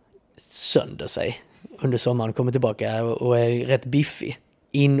tränat sönder sig under sommaren, kommer tillbaka och är rätt biffig,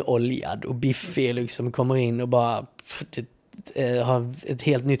 inoljad och biffig liksom, kommer in och bara har ett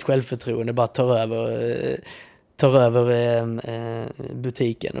helt nytt självförtroende, bara tar över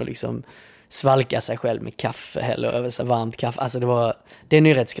butiken och liksom svalkar sig själv med kaffe, häller över sig varmt kaffe. Alltså den är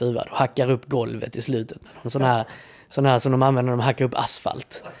ju rätt skruvad och hackar upp golvet i slutet. Sån här som de använder när de hackar upp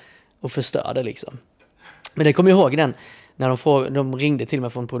asfalt och förstör det liksom. Men det kommer jag ihåg den när de ringde till mig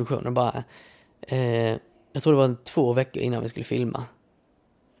från produktionen och bara jag tror det var 2 veckor innan vi skulle filma.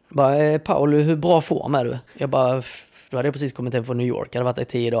 Bara, Paul, hur bra form är du? Då hade jag precis kommit hem från New York. Jag hade varit där i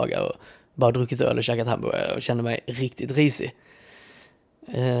 10 dagar och bara druckit öl och käkat hamburgare och kände mig riktigt risig.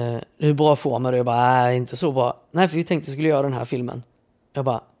 Hur bra form är du? Jag bara, inte så bra. Nej, för vi tänkte att vi skulle göra den här filmen. Jag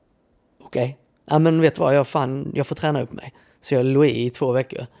bara, okej. Ja, men vet du vad, jag får träna upp mig. Så jag låg i 2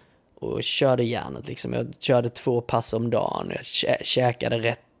 veckor och körde järnet liksom. Jag körde 2 pass om dagen. Jag käkade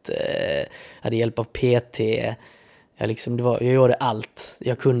rätt. Hade hjälp av PT. Jag gjorde allt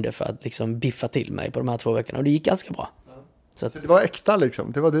jag kunde för att liksom biffa till mig på de här 2 veckorna. Och det gick ganska bra. Så det var äkta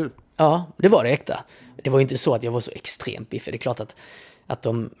liksom? Det var du? Ja, det var det äkta. Det var ju inte så att jag var så extremt biffig. Det är klart att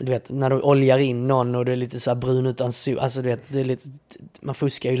de, du vet, när de oljar in någon och det är lite så här brun utan sol. Alltså du vet, det är lite, man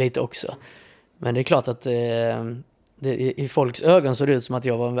fuskar ju lite också. Men det är klart att i folks ögon såg det ut som att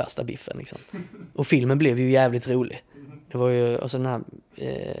jag var den värsta biffen liksom. Och filmen blev ju jävligt rolig. Det var ju, och så den här,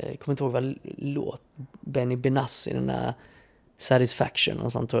 jag kommer inte ihåg vad låt, Benny Benassi, den där Satisfaction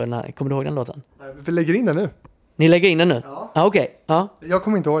och sånt. Kommer du ihåg den låten? Vi lägger in den nu. Ni lägger in den nu? Ja. Okej. Ja. Jag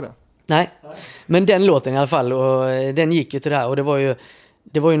kommer inte ihåg den. Nej, men den låten i alla fall, och den gick ju till det här, och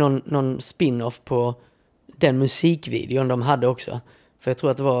det var ju någon spin-off på den musikvideon de hade också. För jag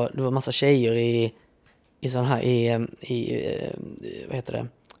tror att det var massa tjejer i sån här, vad heter det,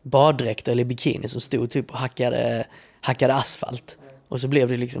 baddräkt eller bikini som stod typ och hackade asfalt. Och så blev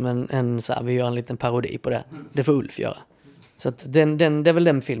det liksom en så här, vi gör en liten parodi på det. Det får Ulf göra. Så att det är väl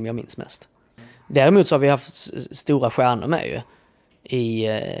den film jag minns mest. Däremot så har vi haft stora stjärnor med ju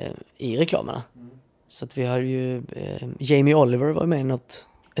i reklamerna. Så att vi har ju Jamie Oliver var med i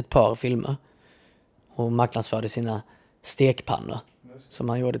ett par filmer och marknadsförde sina stekpannor som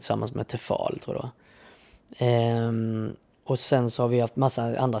han gjorde tillsammans med Tefal, tror jag. Och sen så har vi haft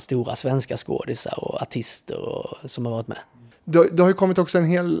massa andra stora svenska skådisar och artister som har varit med. Det har ju kommit också en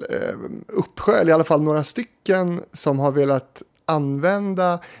hel uppsjö, eller i alla fall några stycken som har velat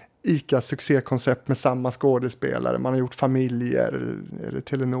använda ICAs succékoncept med samma skådespelare. Man har gjort Familjer, eller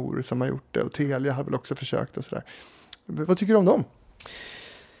Telenor som har gjort det, och Telia har väl också försökt och sådär. Vad tycker du om dem?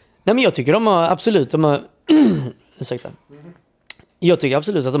 Nej, men jag tycker ursäkta. Jag tycker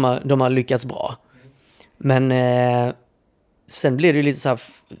absolut att de har lyckats bra. Men sen blir det ju lite så här,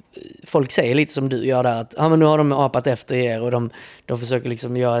 folk säger lite som du gör där, att men nu har de apat efter er och de försöker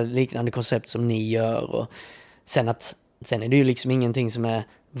liksom göra liknande koncept som ni gör, och sen är det ju liksom ingenting som är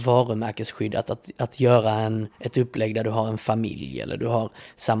varumärkesskyddat att göra ett upplägg där du har en familj eller du har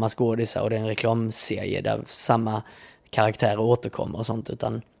samma skådisar och det är en reklamserie där samma karaktärer återkommer och sånt,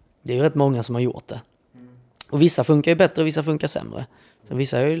 utan det är ju rätt många som har gjort det. Och vissa funkar ju bättre och vissa funkar sämre. Så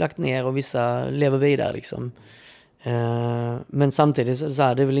vissa har ju lagt ner och vissa lever vidare liksom. Men samtidigt så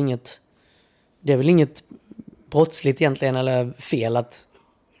är det väl inget brottsligt egentligen eller fel att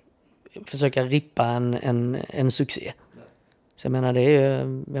försöka rippa en succé. Så jag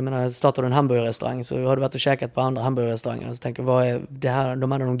menar, startar du en hamburgerrestaurang så har du varit och käkat på andra hamburgerrestauranger och så tänker, vad är det här?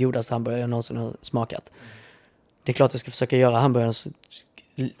 De hade de godaste hamburgare jag någonsin har smakat. Det är klart att jag ska försöka göra hamburgare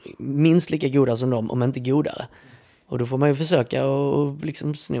minst lika goda som dem, om inte godare. Och då får man ju försöka och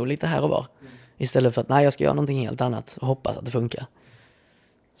liksom sno lite här och var. Istället för att jag ska göra någonting helt annat och hoppas att det funkar.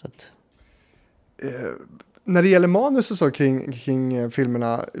 Så att... När det gäller manus och så kring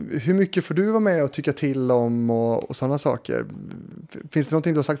filmerna, hur mycket får du vara med och tycka till om och sådana saker? Finns det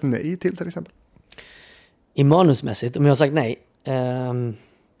någonting du har sagt nej till exempel? I manusmässigt, om jag har sagt nej?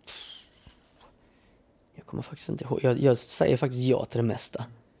 Jag kommer faktiskt inte ihåg. Jag säger faktiskt ja till det mesta.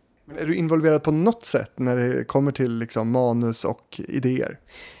 Är du involverad på något sätt när det kommer till liksom manus och idéer?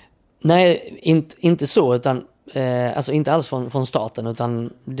 Nej, inte så, utan alltså inte alls från starten,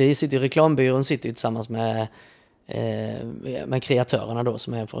 utan det sitter ju reklambyrån sitter ju tillsammans med kreatörerna då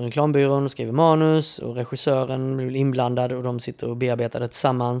som är från reklambyrån och skriver manus, och regissören blir inblandad och de sitter och bearbetar det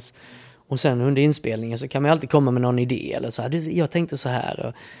tillsammans. Och sen under inspelningen så kan man alltid komma med någon idé eller så här, jag tänkte så här,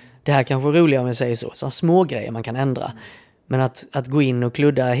 och det här kanske är roligare om jag säger så små grejer man kan ändra. Men att gå in och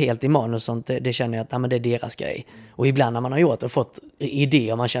kludda helt i manus och sånt, det känner jag att det är deras grej. Och ibland när man har gjort och fått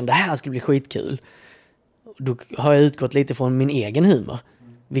idéer och man kände det här skulle bli skitkul, då har jag utgått lite från min egen humor.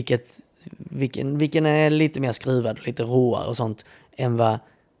 Vilken är lite mer skruvad och lite råare och sånt än vad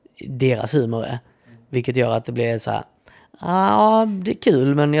deras humor är. Vilket gör att det blir så här, det är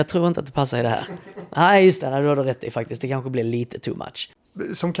kul men jag tror inte att det passar i det här. Nej, just det, du har rätt i faktiskt. Det kanske blir lite too much.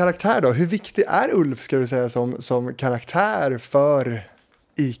 Som karaktär då, hur viktig är Ulf ska du säga som karaktär för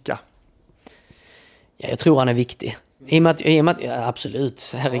ICA? Ja, jag tror han är viktig. I och med att ja,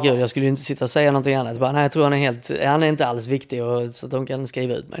 absolut, herregud, jag skulle ju inte sitta och säga någonting annat. Nej, jag tror han är inte alls viktig så att de kan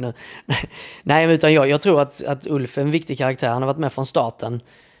skriva ut mig nu. Nej, utan jag tror att Ulf är en viktig karaktär. Han har varit med från starten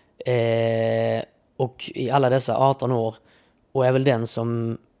och i alla dessa 18 år och är väl den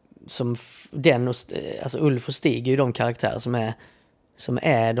alltså Ulf och Stig är ju de karaktärer som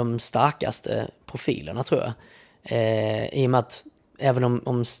är de starkaste profilerna, tror jag. I och med att även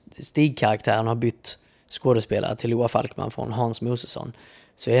om Stig-karaktären har bytt skådespelare till Loa Falkman från Hans Mosesson,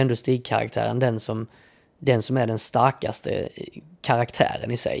 så är ändå Stig-karaktären den som är den starkaste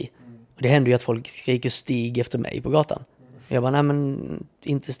karaktären i sig. Och det händer ju att folk skriker Stig efter mig på gatan. Och jag bara, nej men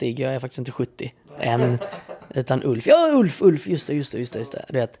inte Stig, jag är faktiskt inte 70 än, utan Ulf. Ja, Ulf, just det.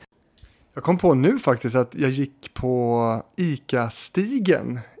 Det. Jag kom på nu faktiskt att jag gick på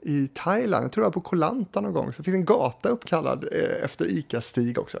ICA-stigen i Thailand. Jag tror jag var på Koh Lanta någon gång. Så det finns en gata uppkallad efter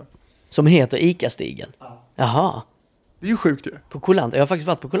ICA-stig också. Som heter ICA-stigen? Ja. Jaha. Det är ju sjukt ju. På Koh Lanta. Jag har faktiskt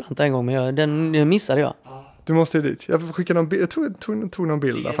varit på Koh Lanta en gång, men den missade jag. Du måste ju dit. Jag får skicka någon bild. Jag tror jag tog någon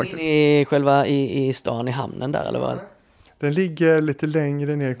bild där faktiskt. I stan, i hamnen där, eller vad? Den ligger lite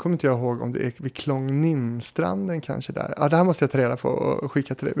längre ner. Kommer inte jag ihåg om det är vid Klong Nin-stranden kanske där. Ja, det här måste jag ta reda på och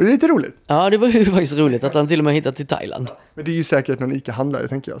skicka till dig. Men det är lite roligt. Ja, det var ju faktiskt roligt att han till och med hittat till Thailand. Ja, men det är ju säkert någon ICA-handlare,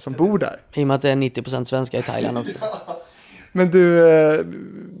 tänker jag, som bor där. I och med att det är 90% svenska i Thailand också. Men du,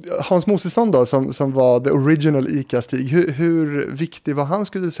 Hans Mosesson då, som var the original ICA-Stig. Hur viktig var han,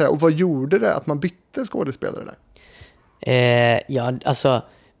 skulle du säga? Och vad gjorde det att man bytte skådespelare där? Ja, alltså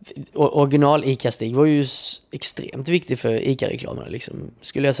original ICA-Stig var ju extremt viktig för ICA-reklamerna liksom.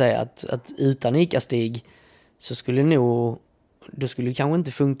 Skulle jag säga att utan ICA-Stig så skulle det kanske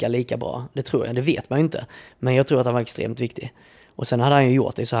inte funka lika bra. Det tror jag, det vet man ju inte. Men jag tror att han var extremt viktig. Och sen hade han ju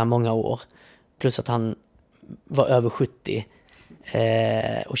gjort det i så här många år. Plus att han var över 70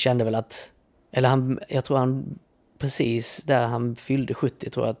 och kände väl att, jag tror han precis där han fyllde 70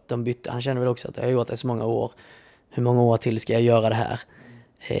 tror jag att de bytte. Han kände väl också att jag har gjort det så många år. Hur många år till ska jag göra det här?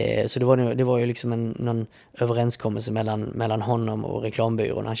 Så det var ju liksom någon överenskommelse mellan honom och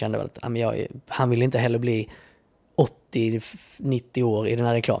reklambyrån. Han kände väl att han ville inte heller bli 80-90 år i den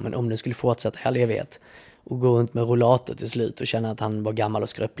här reklamen om den skulle fortsätta i all evighet. Och gå runt med rollator till slut och känna att han var gammal och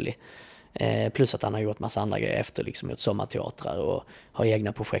skröplig. Plus att han har gjort massa andra grejer efter, liksom gjort sommarteatrar och har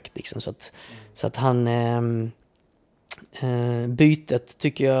egna projekt liksom. Så att han bytet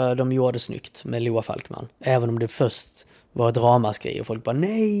tycker jag de gjorde snyggt med Loa Falkman. Även om det först var ett ramaskri och folk bara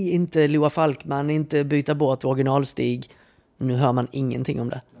nej, inte Loa Falkman, inte byta bort originalstig. Nu hör man ingenting om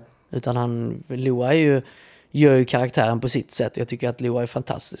det. Utan Loa gör ju karaktären på sitt sätt. Jag tycker att Loa är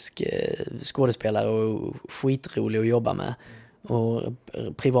fantastisk skådespelare och skitrolig att jobba med. Och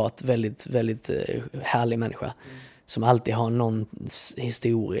privat väldigt, väldigt härlig människa. Som alltid har någon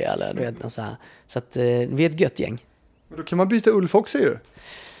historia eller du vet, så här. Så att vi är ett gött gäng. Men då kan man byta Ulf också ju.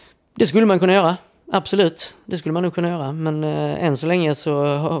 Det skulle man kunna göra. Absolut, det skulle man nog kunna göra. Men än så länge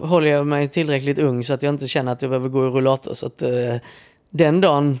så håller jag mig tillräckligt ung så att jag inte känner att jag behöver gå i rullator. Så att den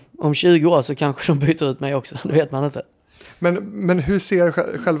dagen, om 20 år, så kanske de byter ut mig också. Det vet man inte. Men hur ser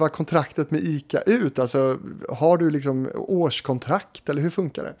själva kontraktet med ICA ut? Alltså, har du liksom årskontrakt eller hur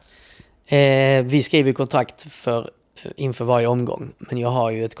funkar det? Vi skriver kontrakt inför varje omgång. Men jag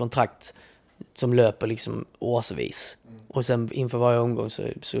har ju ett kontrakt som löper liksom årsvis. Och sen inför varje omgång så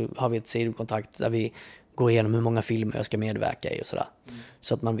har vi ett sidokontrakt där vi går igenom hur många filmer jag ska medverka i och sådär.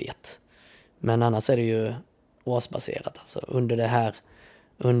 Så att man vet. Men annars är det ju årsbaserat. Alltså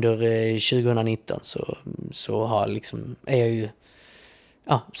under 2019 så har liksom, är jag ju,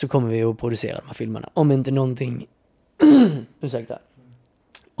 ja, så kommer vi att producera de här filmerna. Om inte någonting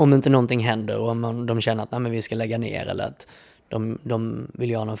om inte någonting händer och om de känner att nej, men vi ska lägga ner eller att de vill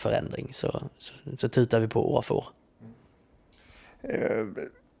göra någon förändring, så tutar vi på år för år.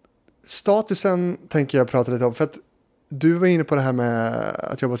 Statusen tänker jag prata lite om, för att du var inne på det här med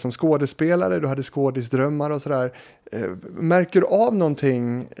att jobba som skådespelare, du hade skådisdrömmar och sådär. Märker du av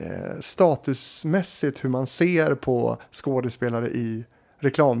någonting statusmässigt hur man ser på skådespelare i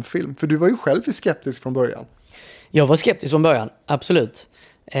reklamfilm? För du var ju själv skeptisk från början. Jag var skeptisk från början, absolut.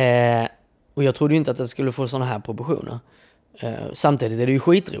 Och jag trodde ju inte att det skulle få sådana här proportioner. Samtidigt är det ju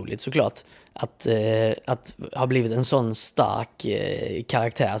skitroligt såklart att ha blivit en sån stark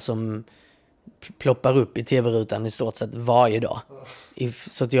karaktär som ploppar upp i tv-rutan i stort sett varje dag.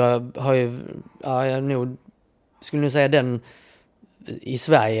 Så att jag har ju, jag nog, skulle nog säga den i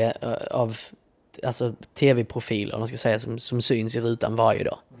Sverige av alltså tv-profiler, man ska säga, som syns i rutan varje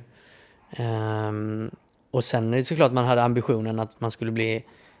dag. Och sen är det såklart man hade ambitionen att man skulle bli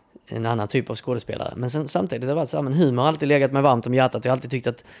en annan typ av skådespelare. Men sen, samtidigt har det varit så här, men humor har alltid legat mig varmt om hjärtat. Jag har alltid tyckt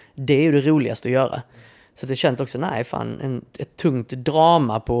att det är ju det roligaste att göra. Så det känt också, nej fan, ett tungt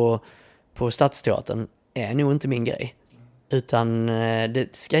drama på Stadsteatern är nog inte min grej. Utan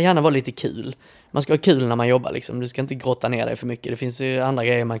det ska gärna vara lite kul. Man ska ha kul när man jobbar liksom. Du ska inte grotta ner dig för mycket. Det finns ju andra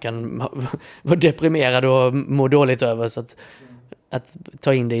grejer man kan vara deprimerad och må dåligt över. Så att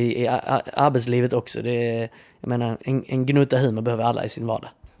ta in det i arbetslivet också. Jag menar, en gnutta humor behöver alla i sin vardag.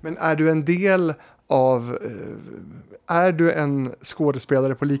 Men är du en del av... Är du en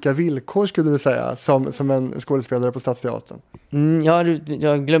skådespelare på lika villkor, skulle du säga, som en skådespelare på Stadsteatern? Ja,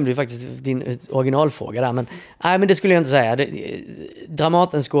 jag glömde ju faktiskt din originalfråga där. Men det skulle jag inte säga.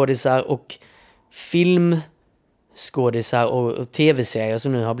 Dramatenskådisar och filmskådisar och tv-serier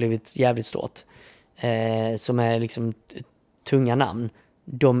som nu har blivit jävligt stort. Som är liksom tunga namn.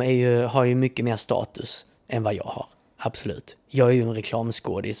 De har ju mycket mer status än vad jag har. Absolut. Jag är ju en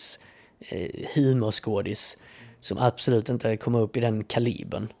reklamskådis, humorskådis, som absolut inte kommer upp i den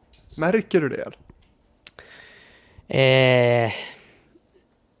kalibern. Märker du det?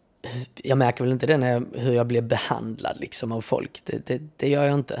 Jag märker väl inte det hur jag blir behandlad liksom av folk. Det gör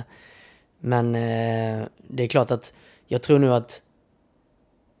jag inte. Men det är klart att jag tror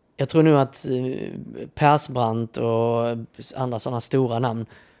nu att Persbrandt och andra sådana stora namn,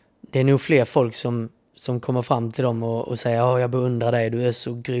 det är nog fler folk som kommer fram till dem och säger jag beundrar dig, du är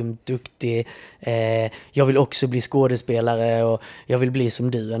så grymt duktig, jag vill också bli skådespelare och jag vill bli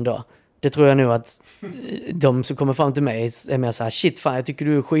som du en dag. Det tror jag nog att de som kommer fram till mig är mer så här, shit fan, jag tycker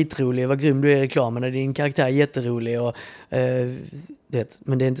du är skitrolig, vad grym du är i reklamen och din karaktär är jätterolig och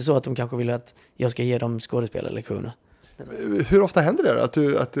men det är inte så att de kanske vill att jag ska ge dem skådespelarlektioner. Hur ofta händer det då,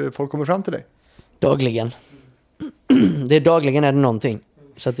 att folk kommer fram till dig? Dagligen. Dagligen är det någonting.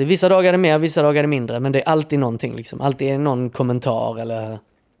 Så att vissa dagar är det mer, vissa dagar är det mindre. Men det är alltid någonting liksom. Alltid är någon kommentar eller...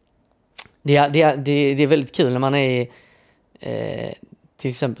 Det är väldigt kul när man är till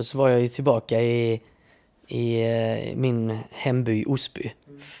exempel så var jag ju tillbaka i min hemby Osby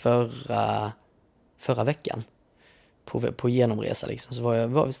förra veckan. På genomresa liksom.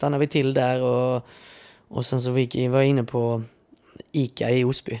 Så stannade vi till där och sen så var jag inne på Ica i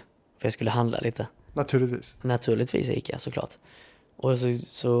Osby. För jag skulle handla lite. Naturligtvis Ica, såklart. Och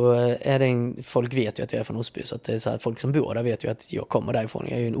så är det folk vet ju att jag är från Osby, så att det är så här, folk som bor där vet ju att jag kommer därifrån.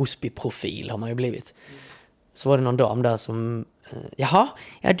 Jag är ju en Osby-profil, har man ju blivit. Så var det någon dam där som jaha,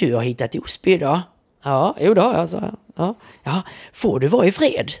 du har hittat Osby idag? Ja, jo då, jag sa. Ja, får du vara i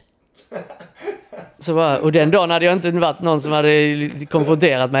fred? Och den dagen hade jag inte varit någon som hade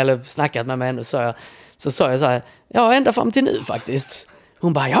konfronterat mig eller snackat med mig ännu, så sa jag så här, ja, ända fram till nu faktiskt.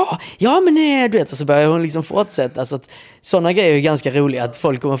 Hon bara, ja men du vet, och så börjar hon liksom fortsätta. Så att sådana grejer är ganska roliga, att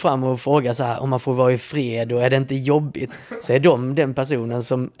folk kommer fram och frågar så här, om man får vara i fred och är det inte jobbigt? Så är den personen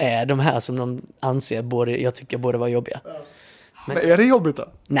som är de här som de anser jag tycker borde vara jobbiga. Men är det jobbigt då?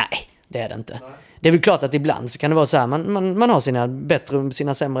 Nej, det är det inte. Nej. Det är väl klart att ibland så kan det vara så här, man har sina bättre och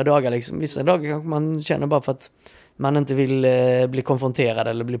sina sämre dagar liksom. Vissa dagar kanske man känner bara för att man inte vill bli konfronterad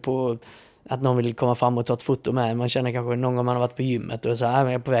eller bli på... Att någon vill komma fram och ta ett foto med. Man känner kanske någon gång man har varit på gymmet och så här,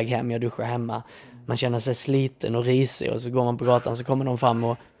 jag är på väg hem, jag duschar hemma. Man känner sig sliten och risig och så går man på gatan, så kommer någon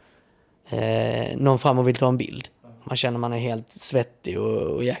fram och vill ta en bild. Man känner man är helt svettig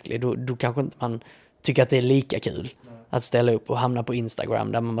och jäklig. Då kanske inte man tycker att det är lika kul att ställa upp och hamna på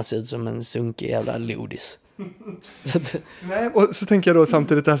Instagram där man bara ser ut som en sunkig jävla lodis. Nej, och så tänker jag då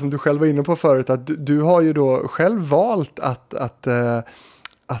samtidigt det här som du själv var inne på förut, att du har ju då själv valt att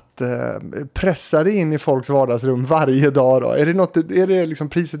pressa dig in i folks vardagsrum varje dag då. Är det liksom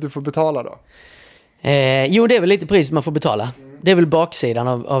priset du får betala då? Jo, det är väl lite pris man får betala. Det är väl baksidan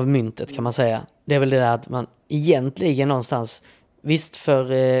av myntet, kan man säga. Det är väl det där att man egentligen någonstans, visst för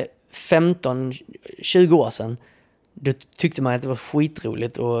 15-20 år sedan, då tyckte man att det var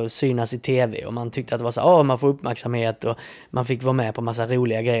skitroligt att synas i tv och man tyckte att det var så man får uppmärksamhet och man fick vara med på massa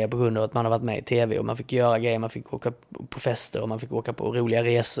roliga grejer på grund av att man har varit med i tv och man fick göra grejer, man fick åka på fester och man fick åka på roliga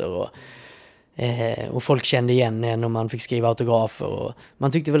resor och folk kände igen en och man fick skriva autografer och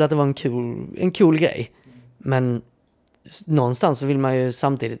man tyckte väl att det var en cool grej. Men någonstans så vill man ju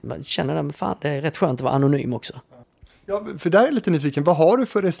samtidigt känna att fan, det är rätt skönt att vara anonym också. Ja, för där är jag lite nyfiken. Vad har du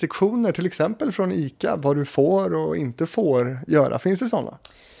för restriktioner till exempel från ICA? Vad du får och inte får göra? Finns det sådana?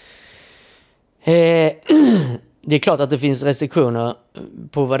 Det är klart att det finns restriktioner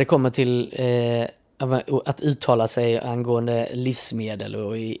på vad det kommer till att uttala sig angående livsmedel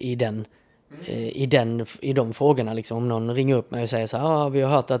och i de frågorna. Liksom, om någon ringer upp mig och säger så här, vi har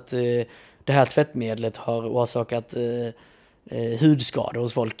hört att det här tvättmedlet har orsakat hudskador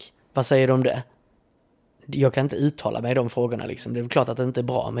hos folk. Vad säger du om det? Jag kan inte uttala mig i de frågorna. Liksom. Det är klart att det inte är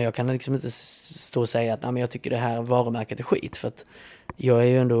bra, men jag kan liksom inte stå och säga att jag tycker det här varumärket är skit. För att jag är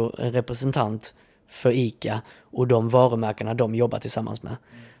ju ändå en representant för ICA och de varumärkena de jobbar tillsammans med.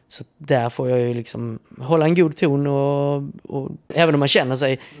 Så där får jag ju liksom hålla en god ton och även om man känner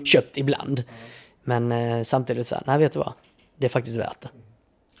sig köpt ibland. Men samtidigt så här, nej vet du vad, det är faktiskt värt det.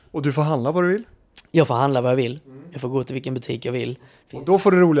 Och du får handla vad du vill? Jag får handla vad jag vill. Jag får gå till vilken butik jag vill. Och då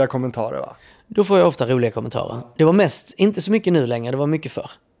får du roliga kommentarer, va? Då får jag ofta roliga kommentarer. Det var mest, inte så mycket nu längre, det var mycket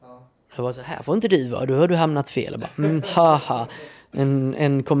förr. Det var så här får inte du vara, då har du hamnat fel. Bara, haha.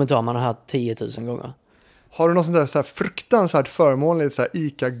 En kommentar man har hört 10 000 gånger. Har du något sånt där så här fruktansvärt förmånligt så här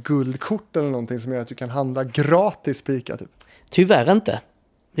ICA-guldkort eller någonting som gör att du kan handla gratis på ICA typ? Tyvärr inte.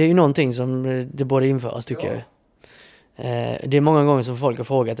 Det är ju någonting som det borde införas tycker jag. Det är många gånger som folk har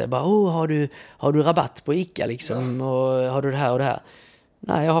frågat det. Bara, har du rabatt på ICA liksom? Och har du det här och det här?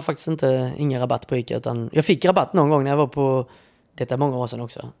 Nej, jag har faktiskt ingen rabatt på ICA. Utan jag fick rabatt någon gång när jag var på, detta många år sedan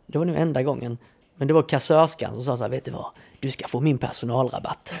också. Det var nu enda gången. Men det var kassörskan som sa så här, vet du vad? Du ska få min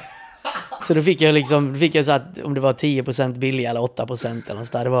personalrabatt. Så då fick jag så att om det var 10% billigare eller 8% eller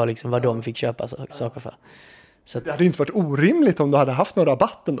något där. Det var liksom vad de fick köpa saker för. Så det hade inte varit orimligt om du hade haft någon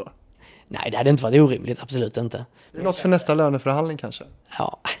rabatt ändå. Nej, det hade inte varit orimligt, absolut inte. Det är något för nästa löneförhandling kanske?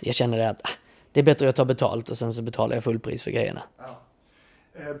 Ja, jag känner det att det är bättre att jag tar betalt och sen så betalar jag fullpris för grejerna. Ja.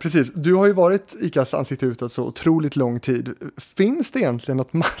 Precis, du har ju varit ICAs ansikte utåt så otroligt lång tid. Finns det egentligen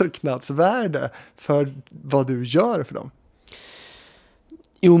något marknadsvärde för vad du gör för dem?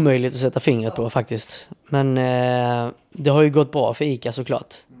 Omöjligt att sätta fingret på faktiskt. Men det har ju gått bra för ICA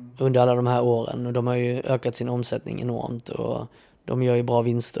såklart under alla de här åren. Och de har ju ökat sin omsättning enormt och de gör ju bra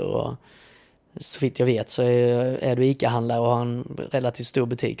vinster. Och så vitt jag vet så är du ICA-handlare och har en relativt stor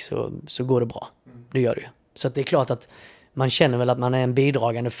butik så går det bra. Det gör det ju. Så att det är klart att man känner väl att man är en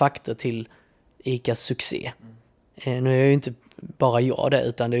bidragande faktor till ICAs succé. Nu är ju inte bara jag det,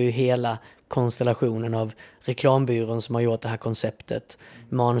 utan det är ju hela konstellationen av reklambyrån som har gjort det här konceptet,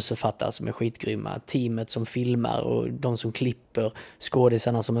 manusförfattare som är skitgrymma, teamet som filmar och de som klipper,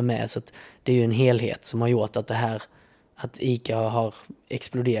 skådisarna som är med. Så att det är ju en helhet som har gjort att att ICA har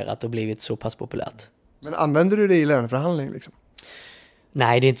exploderat och blivit så pass populärt. Men använder du det i löneförhandling liksom?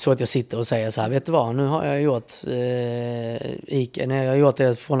 Nej, det är inte så att jag sitter och säger så här, vet du vad, nu har jag gjort ICA, när jag har gjort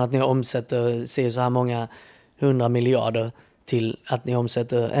det från att ni omsätter så här många 100 miljarder till att ni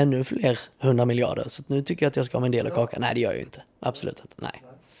omsätter ännu fler 100 miljarder. Så nu tycker jag att jag ska ha en del av kakan. Nej, det gör jag ju inte. Absolut inte, nej.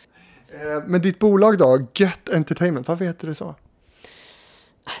 Men ditt bolag då, Gött Entertainment, varför heter det så?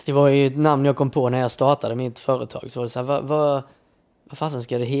 Det var ju ett namn jag kom på när jag startade mitt företag. Så var det så här, vad fasen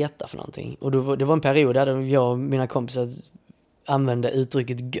ska det heta för någonting? Och det var en period där jag och mina kompisar använde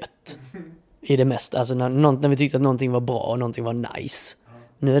uttrycket gött i det mesta. Alltså när vi tyckte att någonting var bra och någonting var nice.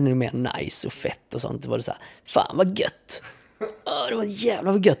 Nu är det mer nice och fett och sånt. Det var det så här, fan vad gött! Det var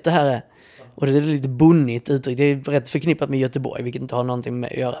jävla vad gött det här är. Och det är lite bonnigt uttryck. Det är rätt förknippat med Göteborg, vilket inte har någonting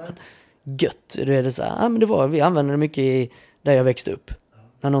med att göra. Men gött, då är det så här, men vi använde det mycket där jag växte upp.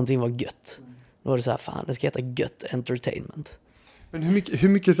 När någonting var gött. Då var det så här, fan det ska heta Gött Entertainment. Men hur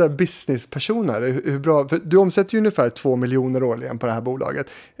mycket så här businesspersoner, hur bra, för du omsätter ju ungefär 2 miljoner årligen på det här bolaget.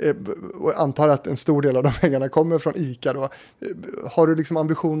 Och antar att en stor del av de pengarna kommer från ICA då. Har du liksom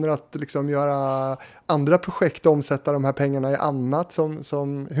ambitioner att liksom göra andra projekt och omsätta de här pengarna i annat?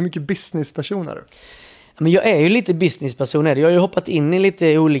 Hur mycket businesspersoner är du? Men jag är ju lite businessperson. Jag har ju hoppat in i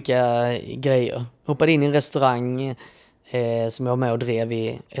lite olika grejer. Hoppade in i en restaurang som jag var med och drev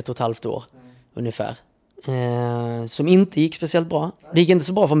i 1,5 år ungefär. Som inte gick speciellt bra. Det gick inte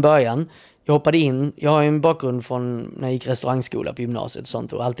så bra från början. Jag hoppade in, jag har ju en bakgrund från när jag gick restaurangskola på gymnasiet och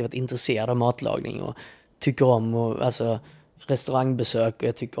sånt och alltid varit intresserad av matlagning och tycker om alltså restaurangbesök och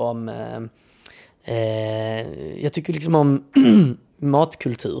jag tycker om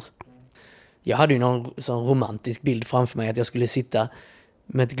matkultur. Jag hade ju någon sån romantisk bild framför mig att jag skulle sitta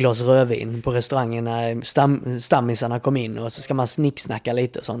med ett glas rödvin på restaurangen när stammisarna kom in och så ska man snicksnacka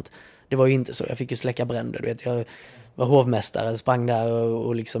lite och sånt. Det var ju inte så. Jag fick ju släcka bränder, du vet. Jag var hovmästare, sprang där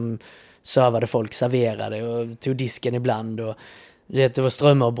och liksom servade folk, serverade och tog disken ibland och det var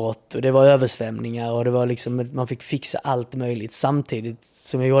strömavbrott och det var översvämningar och det var liksom, man fick fixa allt möjligt. Samtidigt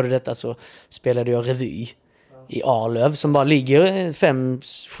som jag gjorde detta så spelade jag revy i Arlöv som bara ligger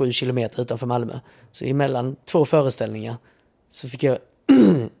 5-7 kilometer utanför Malmö. Så emellan 2 föreställningar så fick jag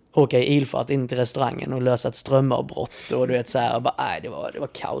åka i ilfart in till restaurangen och lösa ett strömavbrott och du vet så här, och bara, det var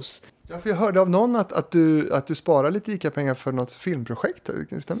kaos. Ja, för jag hörde av någon att du sparar lite ICA-pengar för något filmprojekt,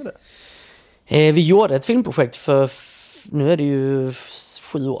 stämmer det? Vi gjorde ett filmprojekt för, nu är det ju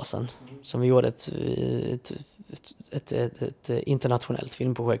 7 år sedan som vi gjorde ett internationellt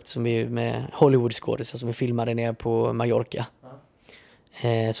filmprojekt som vi med Hollywood-skådisar som vi filmade ner på Mallorca.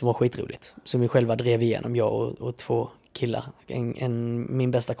 Som var skitroligt. Som vi själva drev igenom, jag och 2 killar.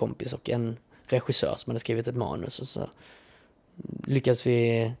 Min bästa kompis och en regissör som hade skrivit ett manus. Och så lyckades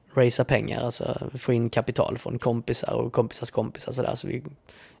vi raisa pengar, alltså få in kapital från kompisar och kompisars kompisar. Så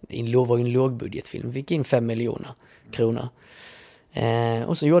det var en lågbudgetfilm. Vi fick in 5 miljoner kronor.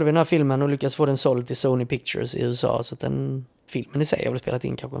 Och så gjorde vi den här filmen och lyckades få den såld till Sony Pictures i USA. Så att den filmen i sig har väl spelat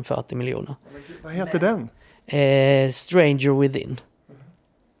in kanske 40 miljoner. Vad heter den? Stranger Within.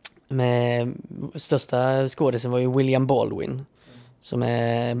 Med största skådisen var ju William Baldwin. Som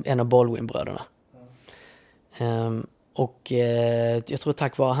är en av Baldwin-bröderna. Och jag tror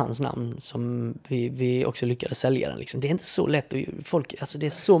tack vare hans namn som vi också lyckades sälja den. Liksom. Det är inte så lätt. Alltså det är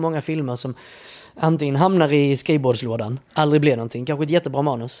så många filmer som antingen hamnar i skrivbordslådan, aldrig blir någonting. Kanske ett jättebra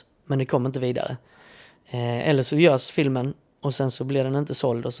manus, men det kommer inte vidare. Eller så görs filmen och sen så blir den inte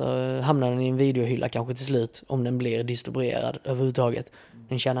såld och så hamnar den i en videohylla kanske till slut om den blir distribuerad överhuvudtaget.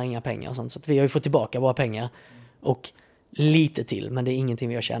 Den tjänar inga pengar och sånt. Så att vi har ju fått tillbaka våra pengar och lite till, men det är ingenting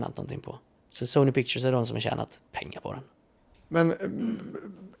vi har tjänat någonting på. Så Sony Pictures är de som har tjänat pengar på den. Men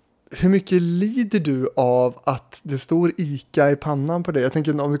hur mycket lider du av att det står ICA i pannan på det? Jag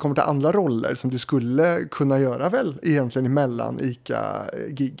tänker om vi kommer till andra roller som du skulle kunna göra väl egentligen emellan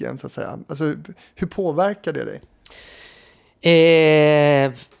ICA-giggen så att säga. Alltså, hur påverkar det dig?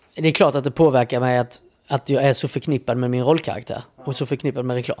 Det är klart att det påverkar mig att jag är så förknippad med min rollkaraktär och så förknippad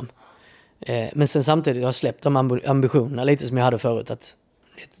med reklam. Men sen samtidigt har jag släppt de ambitionerna lite som jag hade förut. Att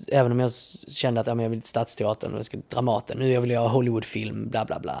även om jag kände att jag vill Stadsteatern och jag ska Dramaten, nu vill jag ha Hollywoodfilm, bla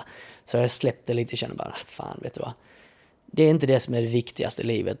bla bla. Så jag släppte lite och kände bara, fan vet du vad. Det är inte det som är det viktigaste i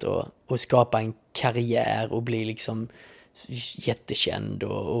livet att skapa en karriär och bli liksom jättekänd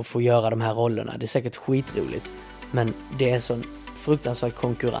och få göra de här rollerna. Det är säkert skitroligt. Men det är sån fruktansvärd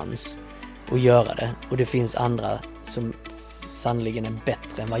konkurrens att göra det. Och det finns andra som sannoliken är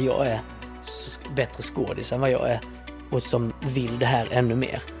bättre än vad jag är. Bättre skådis än vad jag är. Och som vill det här ännu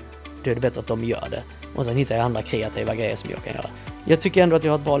mer. Då är det bättre att de gör det. Och sen hittar jag andra kreativa grejer som jag kan göra. Jag tycker ändå att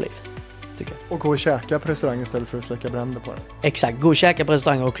jag har ett bra liv. Tycker jag. Och gå och käka på restaurang istället för att släcka bränder på den. Exakt, gå och käka på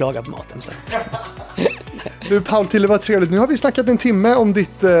restaurang och klaga på maten istället. Du Paul Tille, vad trevligt. Nu har vi snackat en timme om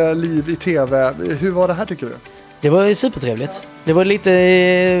ditt liv i tv. Hur var det här tycker du? Det var supertrevligt. Det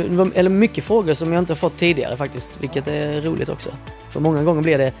var mycket frågor som jag inte har fått tidigare faktiskt. Vilket är roligt också. För många gånger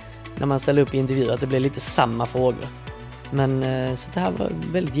blir det när man ställer upp i intervjuer att det blir lite samma frågor. Men så det här var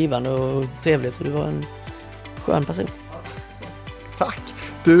väldigt givande och trevligt och du var en skön person. Tack!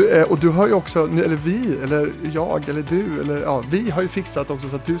 Och du har ju också, eller vi, eller jag, eller du, eller ja, vi har ju fixat också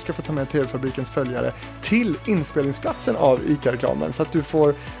så att du ska få ta med TV-fabrikens följare till inspelningsplatsen av ICA-reklamen så att du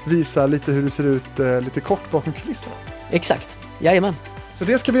får visa lite hur det ser ut lite kort bakom kulisserna. Exakt, jajamän. Så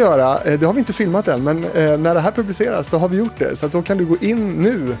det ska vi göra. Det har vi inte filmat än, men när det här publiceras då har vi gjort det. Så att då kan du gå in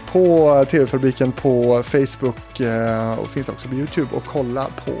nu på TV-fabriken på Facebook och finns också på YouTube och kolla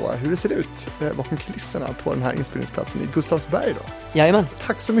på hur det ser ut bakom kulisserna på den här inspelningsplatsen i Gustavsberg då. Jajamän.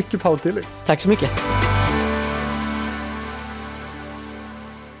 Tack så mycket Paul Tilly. Tack så mycket.